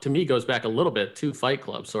Girl, to me, goes back a little bit to Fight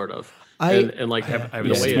Club, sort of. It's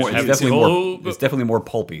definitely more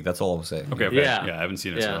pulpy. That's all I'll say. Okay. Yeah, I haven't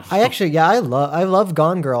seen it. Yeah. So. I love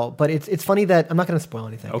Gone Girl, but it's funny that I'm not going to spoil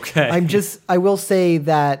anything. Okay. I will say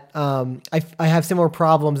that I have similar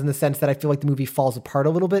problems in the sense that I feel like the movie falls apart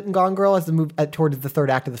a little bit in Gone Girl as the move towards the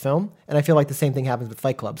third act of the film, and I feel like the same thing happens with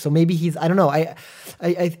Fight Club. So maybe I don't know. I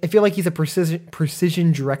feel like he's a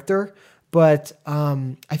precision director, but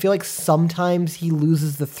I feel like sometimes he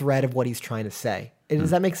loses the thread of what he's trying to say.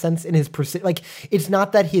 Does that make sense? In his it's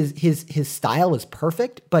not that his style is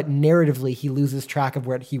perfect, but narratively he loses track of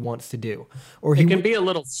what he wants to do, or it can be a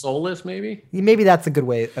little soulless, maybe. Maybe that's a good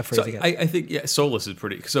way of phrasing it. I think soulless is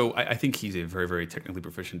pretty. So I think he's a very, very technically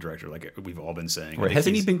proficient director, like we've all been saying. Right.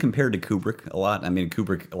 Hasn't he been compared to Kubrick a lot? I mean,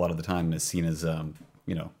 Kubrick a lot of the time is seen as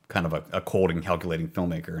kind of a cold and calculating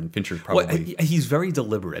filmmaker, and Fincher's probably... Well, he's very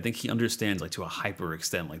deliberate. I think he understands, like, to a hyper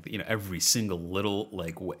extent, like, every single little,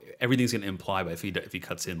 like, everything's going to imply by if he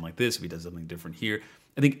cuts in like this, if he does something different here.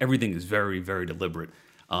 I think everything is very, very deliberate.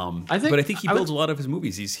 But I think he builds a lot of his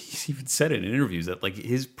movies. He's even said it in interviews that like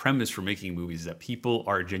his premise for making movies is that people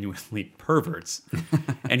are genuinely perverts,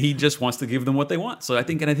 and he just wants to give them what they want. So I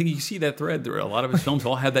think you see that thread. There, a lot of his films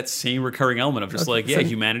all have that same recurring element of just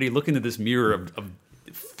humanity, look into this mirror of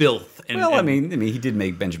filth. I mean, he did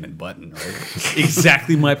make Benjamin Button, right?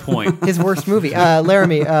 Exactly my point. His worst movie.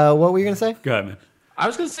 Laramie, what were you gonna say? Go ahead, man. I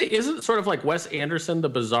was going to say, isn't it sort of like Wes Anderson, the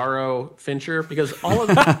Bizarro Fincher? Because all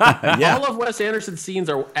of Wes Anderson's scenes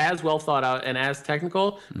are as well thought out and as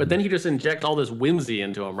technical, but then he just injects all this whimsy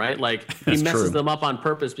into them, right? Like he messes them up on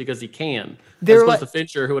purpose because he can. As opposed to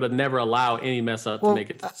Fincher, who would never allow any mess up to make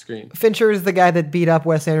it to the screen. Fincher is the guy that beat up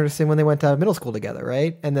Wes Anderson when they went to middle school together,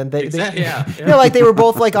 right? And then they like they were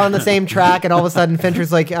both like on the same track, and all of a sudden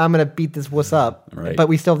Fincher's like, I'm gonna beat this wuss up, right. But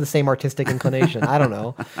we still have the same artistic inclination. I don't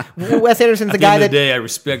know. Wes Anderson's the guy that. I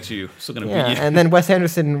respect you. Still gonna beat you. And then Wes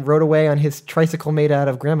Anderson rode away on his tricycle made out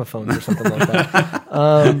of gramophones or something like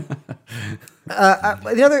that.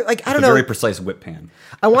 The other, like, I don't know. Very precise whip pan.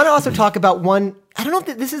 I want to also talk about one. I don't know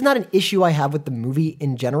if this is not an issue I have with the movie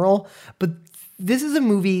in general, but this is a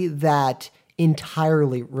movie that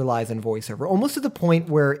entirely relies on voiceover, almost to the point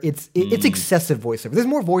where it's excessive voiceover. There's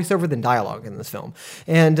more voiceover than dialogue in this film,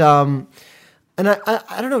 and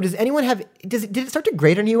I don't know. Does anyone have? Did it start to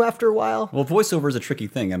grate on you after a while? Well, voiceover is a tricky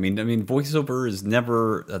thing. I mean, voiceover is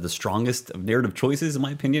never the strongest of narrative choices, in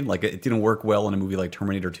my opinion. Like, it didn't work well in a movie like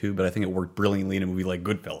Terminator 2, but I think it worked brilliantly in a movie like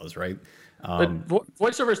Goodfellas, right? But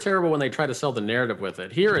voiceover is terrible when they try to sell the narrative with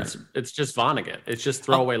it. Here, it's just Vonnegut. It's just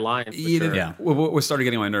throwaway lines. Sure. Yeah. What started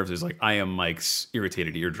getting on my nerves is like, I am Mike's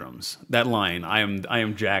irritated eardrums. That line, I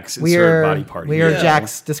am Jack's insert body part. We are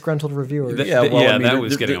Jack's disgruntled reviewers. That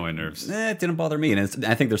was getting on my nerves. It didn't bother me, and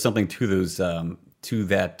I think there's something to those to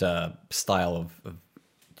that style of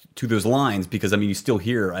to those lines, because I mean, you still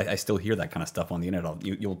hear I still hear that kind of stuff on the internet.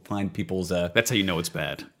 You'll find people's that's how you know it's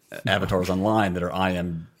bad avatars online that are I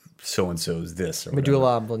am so-and-so's this or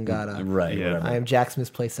medulla oblongata. Right. Yeah. I am Jack's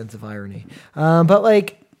misplaced sense of irony. But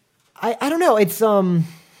like, I don't know. It's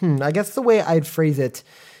I guess the way I'd phrase it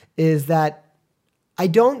is that I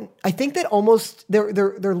think that almost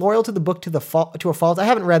they're loyal to the book to a fault. I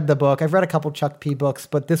haven't read the book. I've read a couple Chuck P books,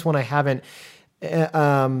 but this one I haven't. I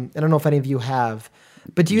don't know if any of you have.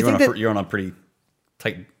 But do you think that you're on a pretty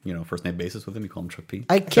tight, first name basis with him? You call him Chuck P.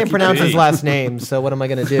 I can't pronounce his last name, so what am I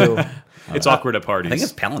going to do? It's awkward at parties. I think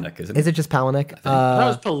it's Palahniuk, isn't it? Is it just Palahniuk? That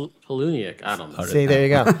was Palahniuk. I don't know. See, there you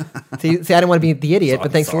go. see, I didn't want to be the idiot,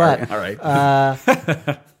 but thanks a lot. All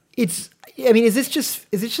right. Is this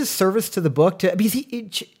just service to the book?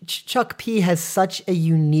 Because Chuck P has such a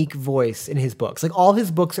unique voice in his books. Like, all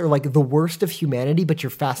his books are like the worst of humanity, but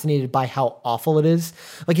you're fascinated by how awful it is.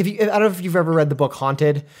 Like, I don't know if you've ever read the book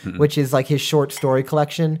Haunted, which is like his short story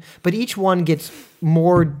collection, but each one gets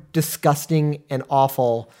more disgusting and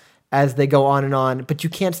awful as they go on, but you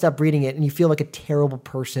can't stop reading it, and you feel like a terrible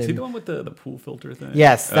person. Is he the one with the pool filter thing?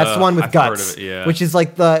 Yes, that's the one with I've guts, heard of it, yeah. which is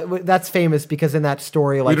like that's famous because in that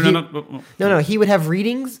story, like he would have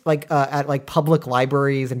readings like at like public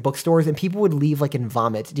libraries and bookstores, and people would leave like in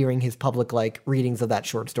vomit during his public like readings of that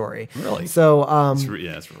short story. Really? So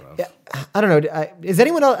it's rough. I don't know. Is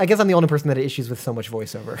anyone else? I guess I'm the only person that had issues with so much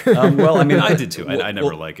voiceover. Well, I mean, I did too. I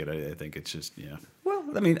never like it. I think it's just Well,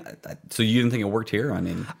 I mean, so you didn't think it worked here? I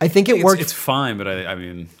mean, I think it worked. It's fine, but I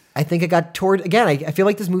mean, I think it got toward again. I feel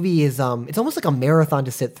like this movie is it's almost like a marathon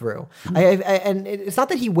to sit through. And it's not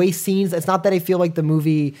that he wastes scenes. It's not that I feel like the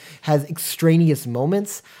movie has extraneous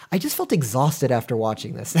moments. I just felt exhausted after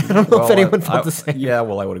watching this. I don't know if anyone felt the same. Yeah,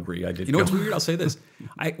 well, I would agree. I did. You know what's weird? I'll say this: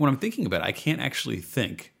 when I'm thinking about it, I can't actually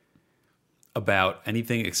think about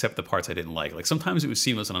anything except the parts I didn't like. Like, sometimes it was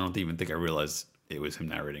seamless, and I don't even think I realized it was him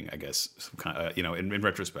narrating. I guess some kind of, in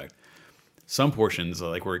retrospect. Some portions,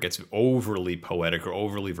 like where it gets overly poetic or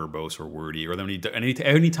overly verbose or wordy, or then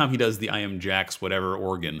anytime he does the "I am Jack's" whatever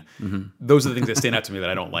organ, those are the things that stand out to me that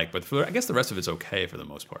I don't like. But I guess the rest of it's okay for the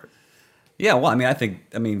most part. Yeah, well, I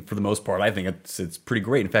mean, for the most part, I think it's pretty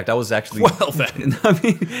great. In fact, I was actually then.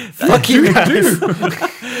 Fuck you guys.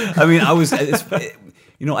 I mean,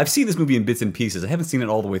 I've seen this movie in bits and pieces. I haven't seen it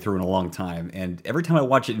all the way through in a long time, and every time I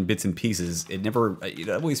watch it in bits and pieces, it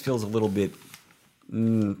always feels a little bit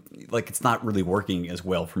like it's not really working as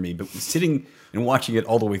well for me. But sitting and watching it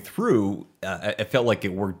all the way through, I felt like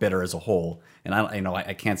it worked better as a whole. And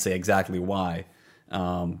I can't say exactly why,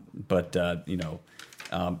 but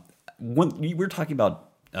when we were talking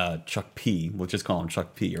about Chuck P, we'll just call him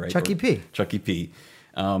Chuck P, right? Chucky P. Chucky P.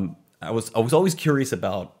 I was always curious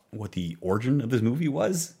about what the origin of this movie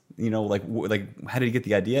was. Like how did he get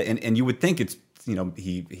the idea? And you would think it's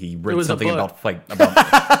he read was a something book. about fight about.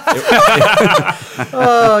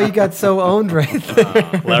 Oh, you got so owned right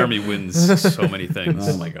there. Laramie wins so many things.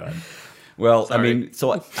 Oh my god. Well, Sorry. I mean,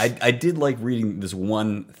 so I did like reading this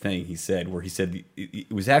one thing he said where he said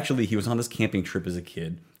it was actually he was on this camping trip as a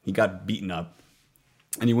kid. He got beaten up,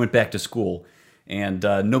 and he went back to school, and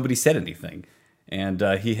nobody said anything. And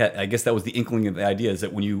he had, I guess that was the inkling of the idea is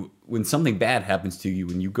that when something bad happens to you,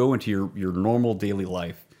 when you go into your normal daily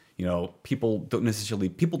life, people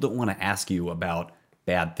don't want to ask you about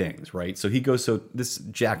bad things, right? So this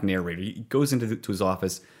Jack narrator, he goes into his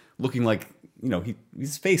office looking like,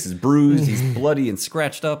 his face is bruised, he's bloody and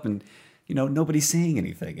scratched up, and nobody's saying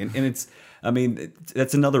anything. And it's, I mean,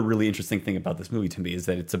 that's another really interesting thing about this movie to me is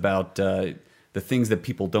that it's about the things that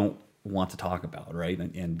people don't want to talk about, right?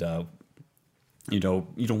 And you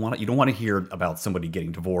don't want to hear about somebody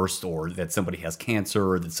getting divorced, or that somebody has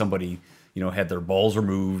cancer, or that somebody had their balls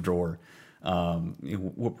removed, or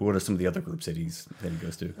what are some of the other groups that he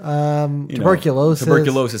goes to? Tuberculosis.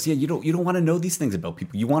 Tuberculosis. Yeah, you don't want to know these things about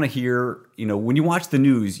people. You want to hear, when you watch the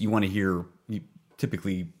news, you want to hear.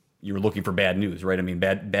 Typically, you're looking for bad news, right? I mean,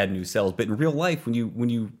 bad news sells. But in real life, when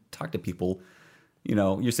you talk to people,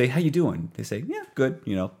 you say, "How you doing?" They say, "Yeah, good."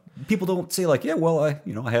 People don't say like, "Yeah, well, I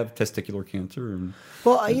have testicular cancer." And,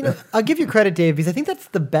 Well, I'll give you credit, Dave, because I think that's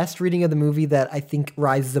the best reading of the movie that I think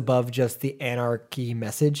rises above just the anarchy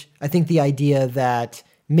message. I think the idea that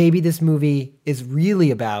maybe this movie is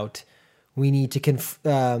really about we need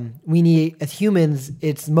as humans,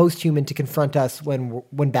 it's most human to confront us when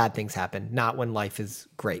bad things happen, not when life is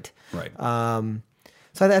great. right.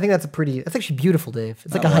 So I think that's actually beautiful, Dave.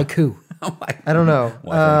 It's like a haiku. Oh my- I don't know.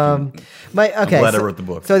 Well, thank Okay. I'm glad I wrote the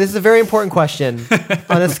book. So this is a very important question.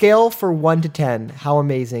 On a scale for 1 to 10, how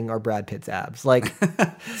amazing are Brad Pitt's abs? Like,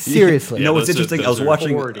 seriously. what's those are- interesting? I those was are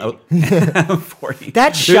watching 40.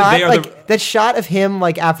 That shot, they are the- that shot of him,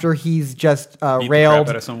 like after he's just the railed crap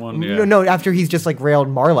out of someone, yeah. No, after he's just like railed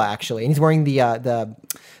Marla, actually, and he's wearing the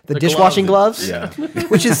dishwashing gloves, Yeah.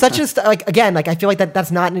 which is such a I feel like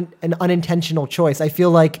that's not an unintentional choice. I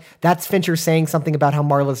feel like that's Fincher saying something about how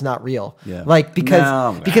Marla's not real, Yeah. like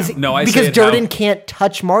because No, I say it Durden how- can't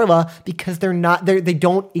touch Marla because they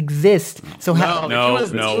don't exist. So No, he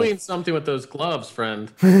was no. doing something with those gloves, friend.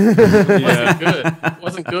 Yeah. Good. It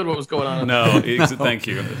wasn't good what was going on. No, thank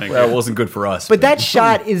you. Well, it wasn't good for us. But that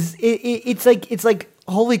shot is it's like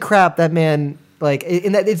holy crap, that man, like,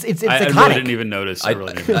 in that it's I iconic. really didn't even notice. I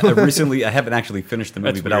really didn't. I haven't actually finished the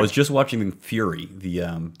movie, That's but I was weird. just watching Fury, the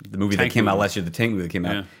movie that Tank came out movie. last year, the tank movie that came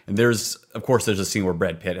out. Yeah. And there's a scene where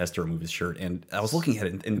Brad Pitt has to remove his shirt, and I was looking at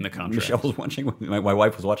it, and the contract. Michelle was watching with me, my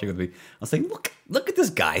wife was watching with me. I was saying, look at this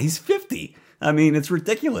guy, he's 50. I mean, it's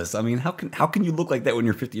ridiculous. I mean, how can you look like that when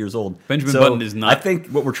you're 50 years old? Benjamin Button is not- I think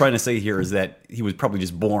what we're trying to say here is that he was probably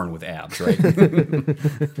just born with abs, right?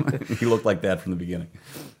 He looked like that from the beginning.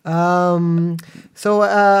 So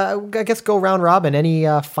I guess go round robin. Any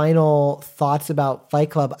final thoughts about Fight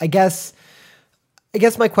Club? I guess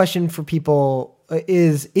my question for people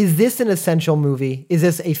is this an essential movie? Is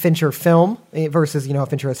this a Fincher film versus how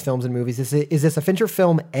Fincher has films and movies? Is this a Fincher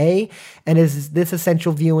film A? And is this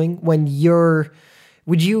essential viewing when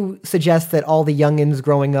would you suggest that all the youngins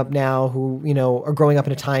growing up now who, are growing up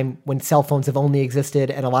in a time when cell phones have only existed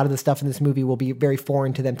and a lot of the stuff in this movie will be very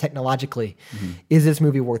foreign to them technologically, is this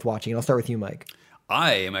movie worth watching? And I'll start with you, Mike.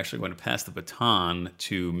 I am actually going to pass the baton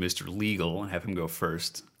to Mr. Legal and have him go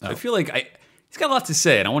first. I feel like he's got a lot to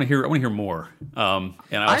say, and I want to hear more. And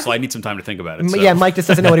I need some time to think about it. So. Yeah, Mike just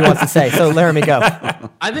doesn't know what he wants to say. So Laramie, go.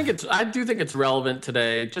 I do think it's relevant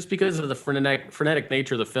today, just because of the frenetic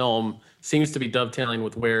nature of the film seems to be dovetailing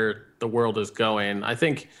with where the world is going.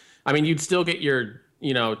 You'd still get your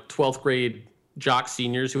 12th grade jock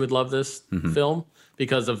seniors who would love this film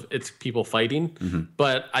because of its people fighting.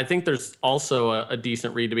 But I think there's also a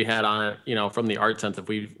decent read to be had on it, from the art sense if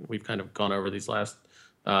we've kind of gone over these last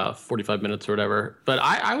 45 minutes or whatever. But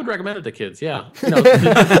I would recommend it to kids. Yeah.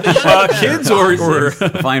 Kids or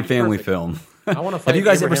Fine family film. I want to. Have you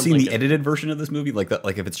guys ever seen the edited version of this movie? Like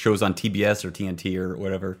if it shows on TBS or TNT or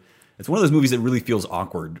whatever. It's one of those movies that really feels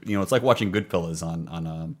awkward. It's like watching Goodfellas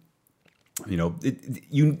on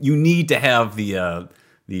you need to have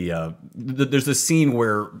there's this scene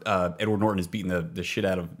where Edward Norton is beating the shit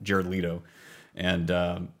out of Jared Leto.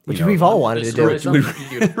 And which we've all wanted to do.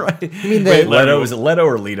 Right. You mean Wait, Leto? Is it Leto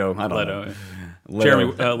or Leto? I don't Leto. know.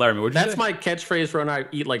 Jeremy, Laramie, what'd you That's say? my catchphrase for when I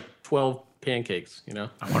eat like 12 pancakes. I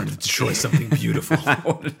wanted to destroy something beautiful.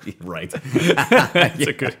 Right. That's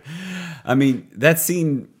a good. I mean, that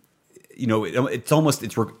scene, it's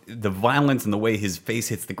the violence and the way his face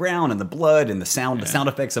hits the ground and the blood and the sound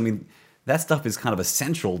effects. I mean, that stuff is kind of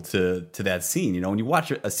essential to that scene. You know, when you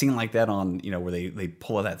watch a scene like that on, you know, where they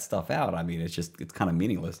pull that stuff out, I mean, it's kind of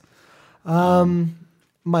meaningless.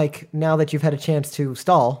 Mike, now that you've had a chance to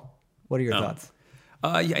stall, what are your thoughts?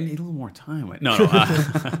 Yeah, I need a little more time. No.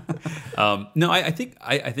 No, I think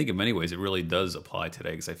in many ways it really does apply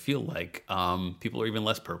today because I feel like people are even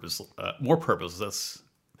more purposeless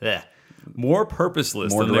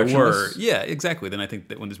than they were. Yeah, exactly. Then I think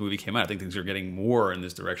that when this movie came out, I think things are getting more in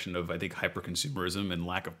this direction of, I think, hyper-consumerism and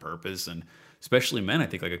lack of purpose, and especially men. I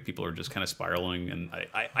think like people are just kind of spiraling, and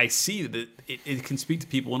I see that it can speak to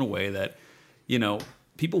people in a way that, you know,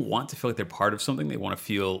 people want to feel like they're part of something. They want to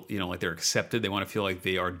feel, you know, like they're accepted. They want to feel like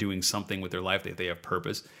they are doing something with their life, that they have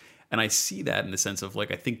purpose. And I see that in the sense of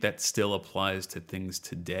like, I think that still applies to things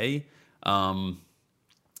today.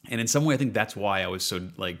 And in some way, I think that's why I was so,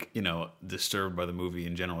 like, you know, disturbed by the movie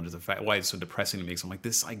in general. Just the fact why it's so depressing to me. So I'm like,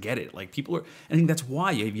 I get it. Like, people are, I think that's why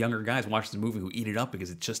you have younger guys watch this movie who eat it up, because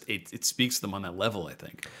it speaks to them on that level, I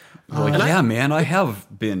think. Like, man, I have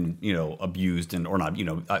been, you know, abused or not, you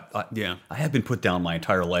know, I have been put down my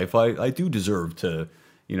entire life. I do deserve to,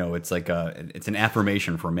 you know, it's like it's an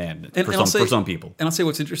affirmation for men, for some people. And I'll say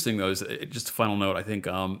what's interesting though is just a final note. I think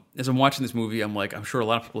as I'm watching this movie, I'm sure a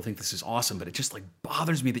lot of people think this is awesome, but it just like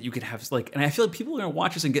bothers me that you could have like, and I feel like people are gonna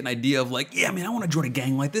watch this and get an idea of like, yeah, man, I want to join a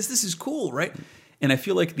gang like this. This is cool, right? And I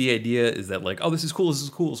feel like the idea is that like, oh, this is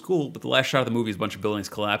cool. But the last shot of the movie is a bunch of buildings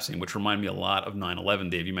collapsing, which remind me a lot of 9/11.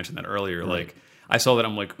 Dave, you mentioned that earlier. Right. Like, I saw that,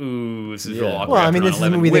 I'm like, ooh, this is real awkward. Well, I mean, this is a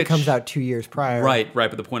movie that comes out 2 years prior. Right.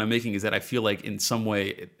 But the point I'm making is that I feel like in some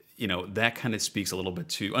way, you know, that kind of speaks a little bit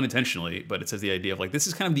to, unintentionally, but it says the idea of like, this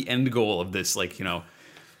is kind of the end goal of this, like, you know,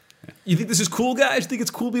 you think this is cool, guys? You think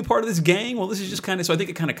it's cool to be part of this gang? Well, this is just kind of, so I think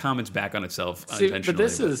it kind of comments back on itself unintentionally. But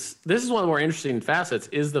this is one of the more interesting facets,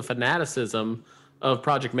 is the fanaticism of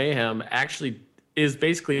Project Mayhem actually is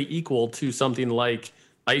basically equal to something like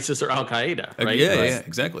ISIS or Al Qaeda, right? Yeah,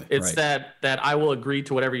 exactly. It's right. that I will agree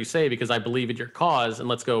to whatever you say because I believe in your cause, and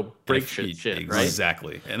let's go break shit, right?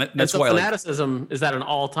 Exactly. And that's why fanaticism is at an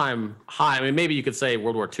all-time high. I mean, maybe you could say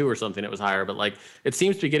World War II or something, it was higher, but like it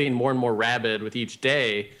seems to be getting more and more rabid with each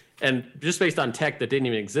day, and just based on tech that didn't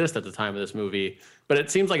even exist at the time of this movie. But it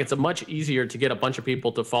seems like it's much easier to get a bunch of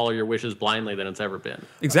people to follow your wishes blindly than it's ever been.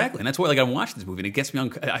 Exactly, and that's why, like, I'm watching this movie and it gets me.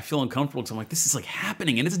 I feel uncomfortable because I'm like, this is like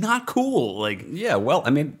happening, and it's not cool. Like, yeah, well,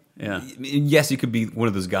 I mean, yes, you could be one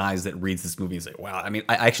of those guys that reads this movie and say, wow. I mean,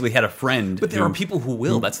 I actually had a friend, but there are people who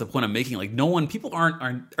will. That's the point I'm making. Like, people aren't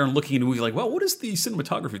looking at a movie like, well, what does the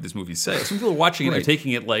cinematography of this movie say? Some people are watching it, they're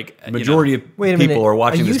taking it like majority of people are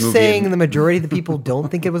watching this movie. Are you saying the majority of the people don't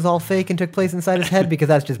think it was all fake and took place inside his head? Because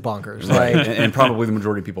that's just bonkers, right? And probably the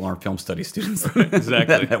majority of people aren't film study students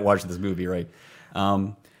exactly that watch this movie, right?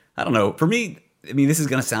 I don't know. For me, I mean, this is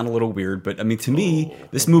going to sound a little weird, but I mean, to me,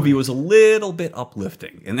 this movie was a little bit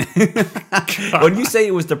uplifting. And when you say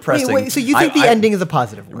it was depressing, wait, so you think the ending is a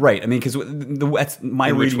positive one, right? I mean, because that's my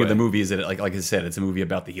reading of the movie is that, like I said, it's a movie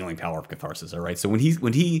about the healing power of catharsis. All right, so when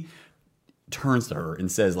he turns to her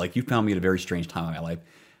and says, like, "You found me at a very strange time in my life,"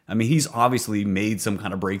 I mean, he's obviously made some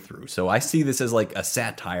kind of breakthrough. So I see this as like a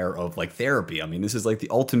satire of like therapy. I mean, this is like the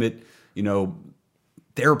ultimate, you know,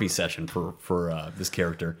 therapy session for this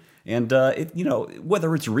character. And it, you know,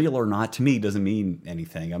 whether it's real or not, to me, doesn't mean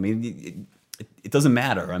anything. I mean, it doesn't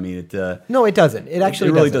matter. I mean, no, it doesn't. It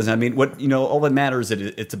actually really doesn't. I mean, all that matters is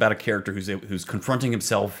that it's about a character who's confronting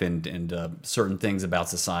himself and certain things about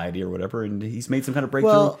society or whatever, and he's made some kind of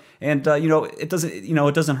breakthrough. Well, and it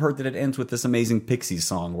doesn't hurt that it ends with this amazing Pixies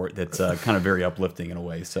song that's kind of very uplifting in a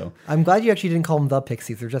way. So I'm glad you actually didn't call them the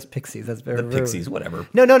Pixies. They're just Pixies. That's very Pixies, whatever.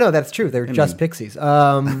 No, that's true. They're just Pixies.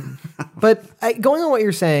 But going on what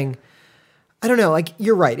you're saying, I don't know, like,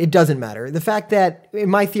 you're right, it doesn't matter. The fact that,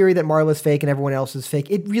 in my theory, that Marla's fake and everyone else is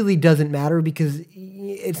fake, it really doesn't matter because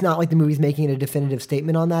it's not like the movie's making a definitive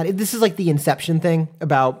statement on that. This is like the Inception thing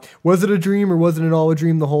about, was it a dream or wasn't it all a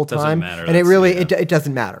dream the whole time? Doesn't matter. And it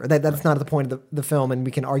doesn't matter. That's not the point of the film, and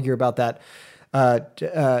we can argue about that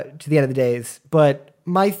to the end of the days. But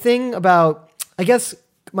my thing about, I guess,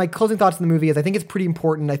 my closing thoughts on the movie is I think it's pretty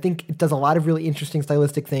important. I think it does a lot of really interesting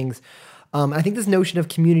stylistic things. I think this notion of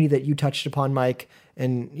community that you touched upon, Mike,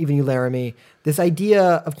 and even you, Laramie, this idea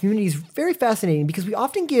of community is very fascinating because we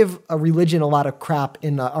often give a religion a lot of crap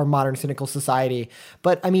in our modern cynical society.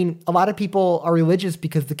 But I mean, a lot of people are religious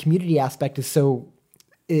because the community aspect is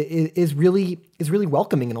really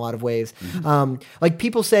welcoming in a lot of ways. Mm-hmm. Like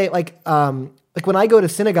people say, like Like when I go to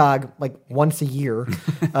synagogue like once a year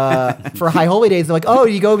for high holy days, they're like, "Oh,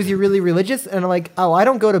 you go because you're really religious?" And I'm like, "Oh, I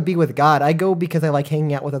don't go to be with God. I go because I like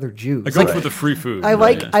hanging out with other Jews. I go for the free food. I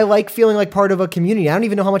like feeling like part of a community. I don't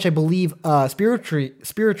even know how much I believe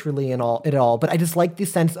spiritually and all, but I just like the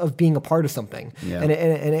sense of being a part of something. Yeah. And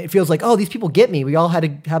it feels like, oh, these people get me. We all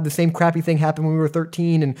had to have the same crappy thing happen when we were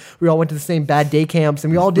 13, and we all went to the same bad day camps,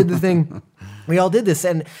 and we all did the thing." We all did this,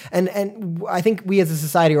 and I think we as a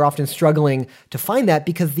society are often struggling to find that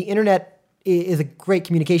because the internet is a great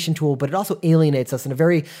communication tool, but it also alienates us in a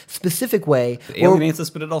very specific way. It alienates us,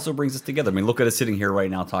 but it also brings us together. I mean, look at us sitting here right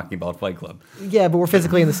now talking about Fight Club. Yeah, but we're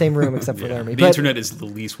physically in the same room except for Laramie. The internet is the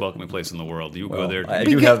least welcoming place in the world. You go there. I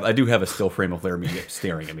do have a still frame of Laramie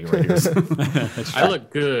staring at me right here. So. I look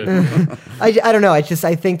good. I don't know. I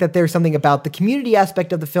think that there's something about the community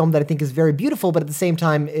aspect of the film that I think is very beautiful, but at the same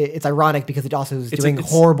time, it's ironic because it also is doing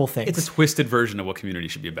horrible things. It's a twisted version of what Community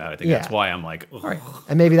should be about. I think that's why I'm like, ugh. Right.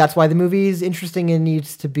 And maybe that's why the movie is interesting and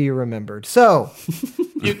needs to be remembered. So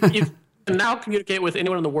you can now communicate with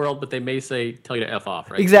anyone in the world, but they may tell you to F off,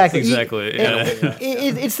 right? Exactly.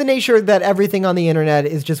 It's the nature that everything on the internet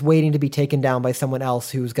is just waiting to be taken down by someone else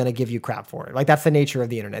who's going to give you crap for it. Like that's the nature of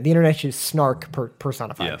the internet. The internet is snark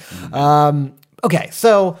personified. Yeah. Okay,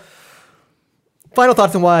 so final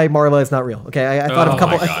thoughts on why Marla is not real. Okay, I thought of a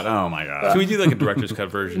couple. Oh my god! Should we do like a director's cut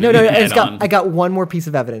version? No. I got one more piece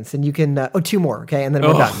of evidence, and you can. Two more. Okay, and then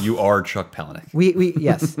we're done. You are Chuck Palahniuk.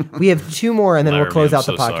 We have two more, and then we'll close out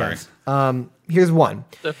the podcast. Here's one.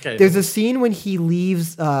 Okay. There's a scene when he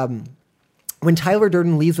leaves. When Tyler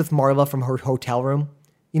Durden leaves with Marla from her hotel room.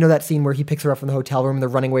 You know that scene where he picks her up from the hotel room and they're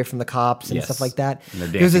running away from the cops and stuff like that.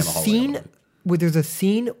 There's a scene. There's a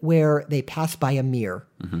scene where they pass by a mirror,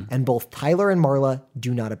 and both Tyler and Marla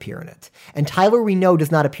do not appear in it. And Tyler, we know,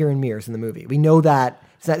 does not appear in mirrors in the movie. We know that.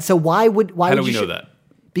 So why How would do you we know that?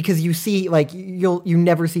 Because you see, like you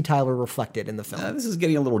never see Tyler reflected in the film. This is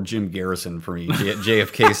getting a little Jim Garrison for me,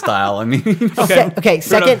 JFK style. I mean, okay.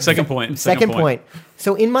 Second point.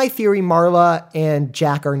 So in my theory, Marla and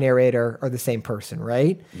Jack, our narrator, are the same person,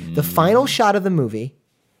 right? The final shot of the movie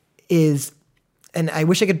is. And I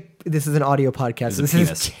wish I could. This is an audio podcast. So this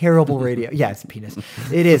is terrible radio. Yeah, it's a penis.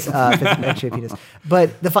 It is actually a penis.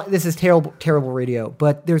 But this is terrible radio.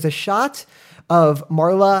 But there's a shot of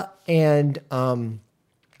Marla and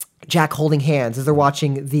Jack holding hands as they're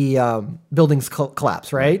watching the buildings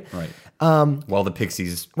collapse. Right. Right. While the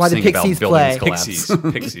Pixies sing about buildings play. Collapse.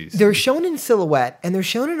 Pixies. They're shown in silhouette, and they're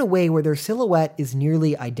shown in a way where their silhouette is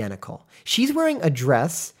nearly identical. She's wearing a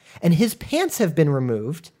dress, and his pants have been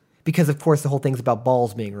removed. Because, of course, the whole thing's about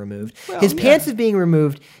balls being removed. His pants is being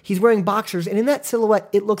removed. He's wearing boxers. And in that silhouette,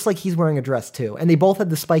 it looks like he's wearing a dress, too. And they both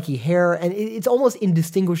had the spiky hair. And it's almost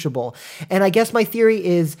indistinguishable. And I guess my theory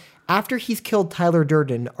is, after he's killed Tyler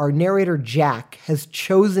Durden, our narrator, Jack, has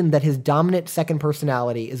chosen that his dominant second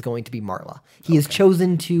personality is going to be Marla. He has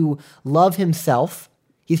chosen to love himself.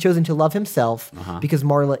 He's chosen to love himself because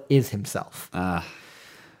Marla is himself.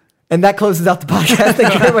 And that closes out the podcast.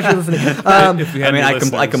 Thank you very much for listening.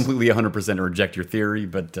 I completely 100% reject your theory,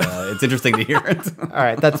 but it's interesting to hear it. All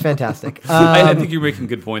right, that's fantastic. I think you're making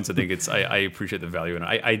good points. I think I appreciate the value in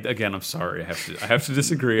it. Again, I'm sorry. I have to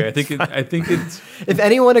disagree. I think it's. If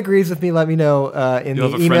anyone agrees with me, let me know in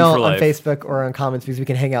the email on life. Facebook or on comments because we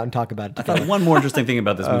can hang out and talk about it. I thought one more interesting thing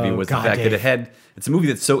about this movie was the fact that it's a movie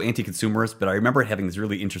that's so anti-consumerist, but I remember it having this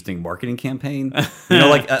really interesting marketing campaigin. You know,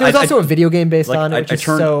 like there's also a video game based on it,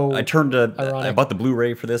 I bought the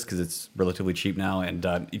Blu-ray for this because it's relatively cheap now, and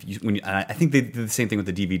I think they did the same thing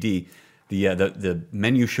with the DVD. The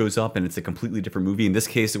menu shows up and it's a completely different movie. In this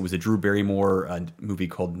case, it was a Drew Barrymore movie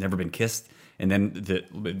called Never Been Kissed, and then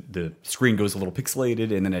the screen goes a little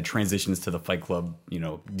pixelated, and then it transitions to the Fight Club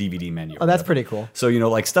DVD menu. Oh, that's pretty cool. So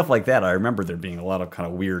like stuff like that. I remember there being a lot of kind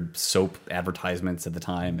of weird soap advertisements at the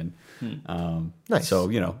time, and nice. So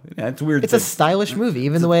it's weird. It's a stylish movie,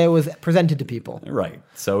 even the way it was presented to people. Right.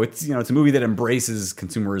 So it's it's a movie that embraces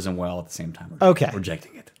consumerism while at the same time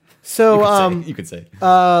rejecting it. So you could say.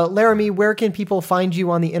 Laramie, where can people find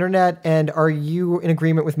you on the internet? And are you in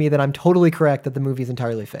agreement with me that I'm totally correct that the movie is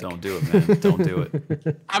entirely fake? Don't do it, man. Don't do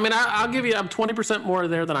it. I mean, I'll give you. I'm 20% more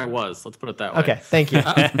there than I was. Let's put it that way. Okay, thank you.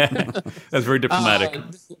 That's very diplomatic.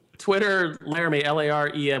 Twitter, Laramie,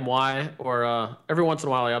 Laremy, or every once in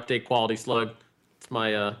a while I update Quality Slug. It's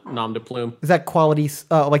my nom de plume. Is that quality,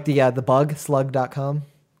 like the bug, slug.com?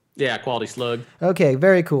 Yeah, Quality Slug. Okay,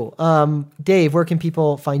 very cool. Dave, where can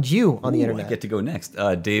people find you on the internet? I get to go next.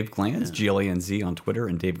 Dave Glanz, Glanz on Twitter,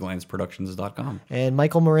 and DaveGlanzProductions.com. And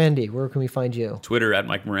Michael Morandi, where can we find you? Twitter at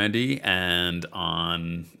Mike Morandi and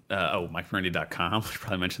on MikeMorandi.com. I should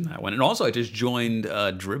probably mention that one. And also, I just joined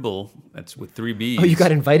Dribble. That's with 3 B's. Oh, you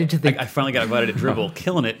got invited to the... I finally got invited to Dribble.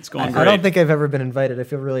 Killing it. It's going great. I don't think I've ever been invited. I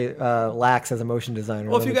feel really lax as a motion designer.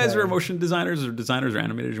 Well, if you guys are motion designers or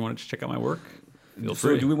animators, you want to check out my work, feel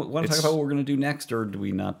free. Do we want to talk about what we're going to do next, or do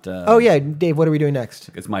we not? Oh, yeah. Dave, what are we doing next?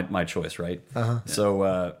 It's my choice, right? Uh-huh.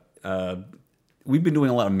 So we've been doing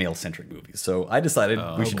a lot of male-centric movies, so I decided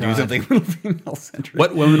we should do something a little female-centric.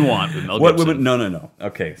 What Women Want with Mel Gibson. What women? No.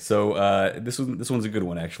 Okay, so this one's a good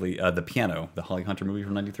one, actually. The Piano, the Holly Hunter movie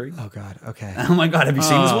from '93. Oh, God. Okay. Oh, my God. Have you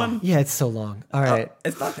seen this one? Yeah, it's so long. All right.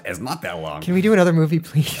 It's not that long. Can we do another movie,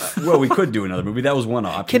 please? Well, we could do another movie. That was one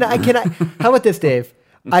option. Can I? How about this, Dave?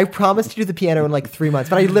 I promised to do The Piano in like 3 months,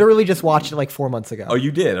 but I literally just watched it like 4 months ago. Oh,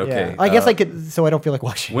 you did? Okay. Yeah. I guess I could, so I don't feel like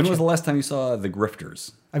watching When it. was the last time you saw The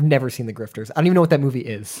Grifters? I've never seen The Grifters. I don't even know what that movie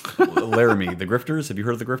is. Laramie, The Grifters? Have you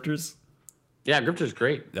heard of The Grifters? Yeah, Grifter's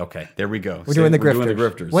great. Okay, there we go. We're doing The We're Grifters. doing The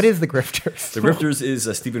Grifters. What is The Grifters? The Grifters is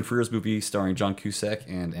a Stephen Frears movie starring John Cusack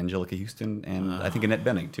and Angelica Houston and I think Annette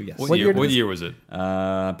Bening too. Yes. What year was it?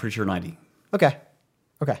 Pretty sure 90. Okay.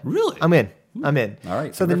 Really? I'm in. All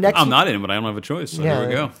right. So the next... I'm not in, but I don't have a choice. So there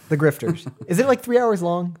we go. The Grifters. Is it like 3 hours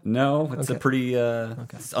long? No, it's a pretty.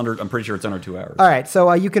 It's under. I'm pretty sure it's under 2 hours. All right.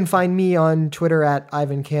 So you can find me on Twitter at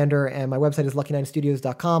Ivan Kander, and my website is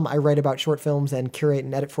lucky9studios.com. I write about short films and curate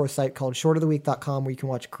and edit for a site called shortoftheweek.com where you can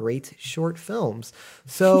watch great short films.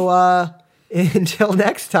 So until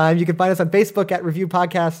next time, you can find us on Facebook at Reviewed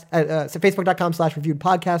Podcast,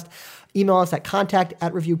 facebook.com/reviewedpodcast. Email us at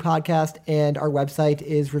contact@reviewedpodcast, and our website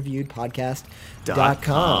is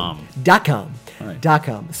reviewedpodcast.com. .com.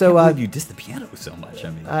 So I can't believe you diss the piano so much. I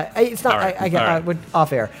mean, it's not. Right. I would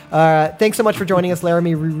off air. Thanks so much for joining us,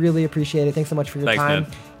 Laramie. We really appreciate it. Thanks so much for your time.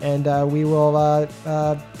 Man. And we will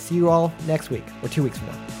see you all next week or 2 weeks from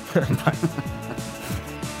now. Bye.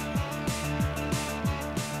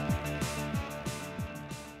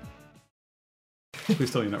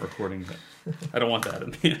 Please tell me you're not recording that. I don't want that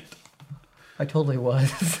in the end. I totally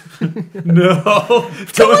was. No,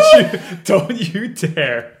 don't you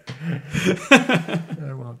dare.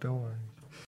 I won't. Don't worry.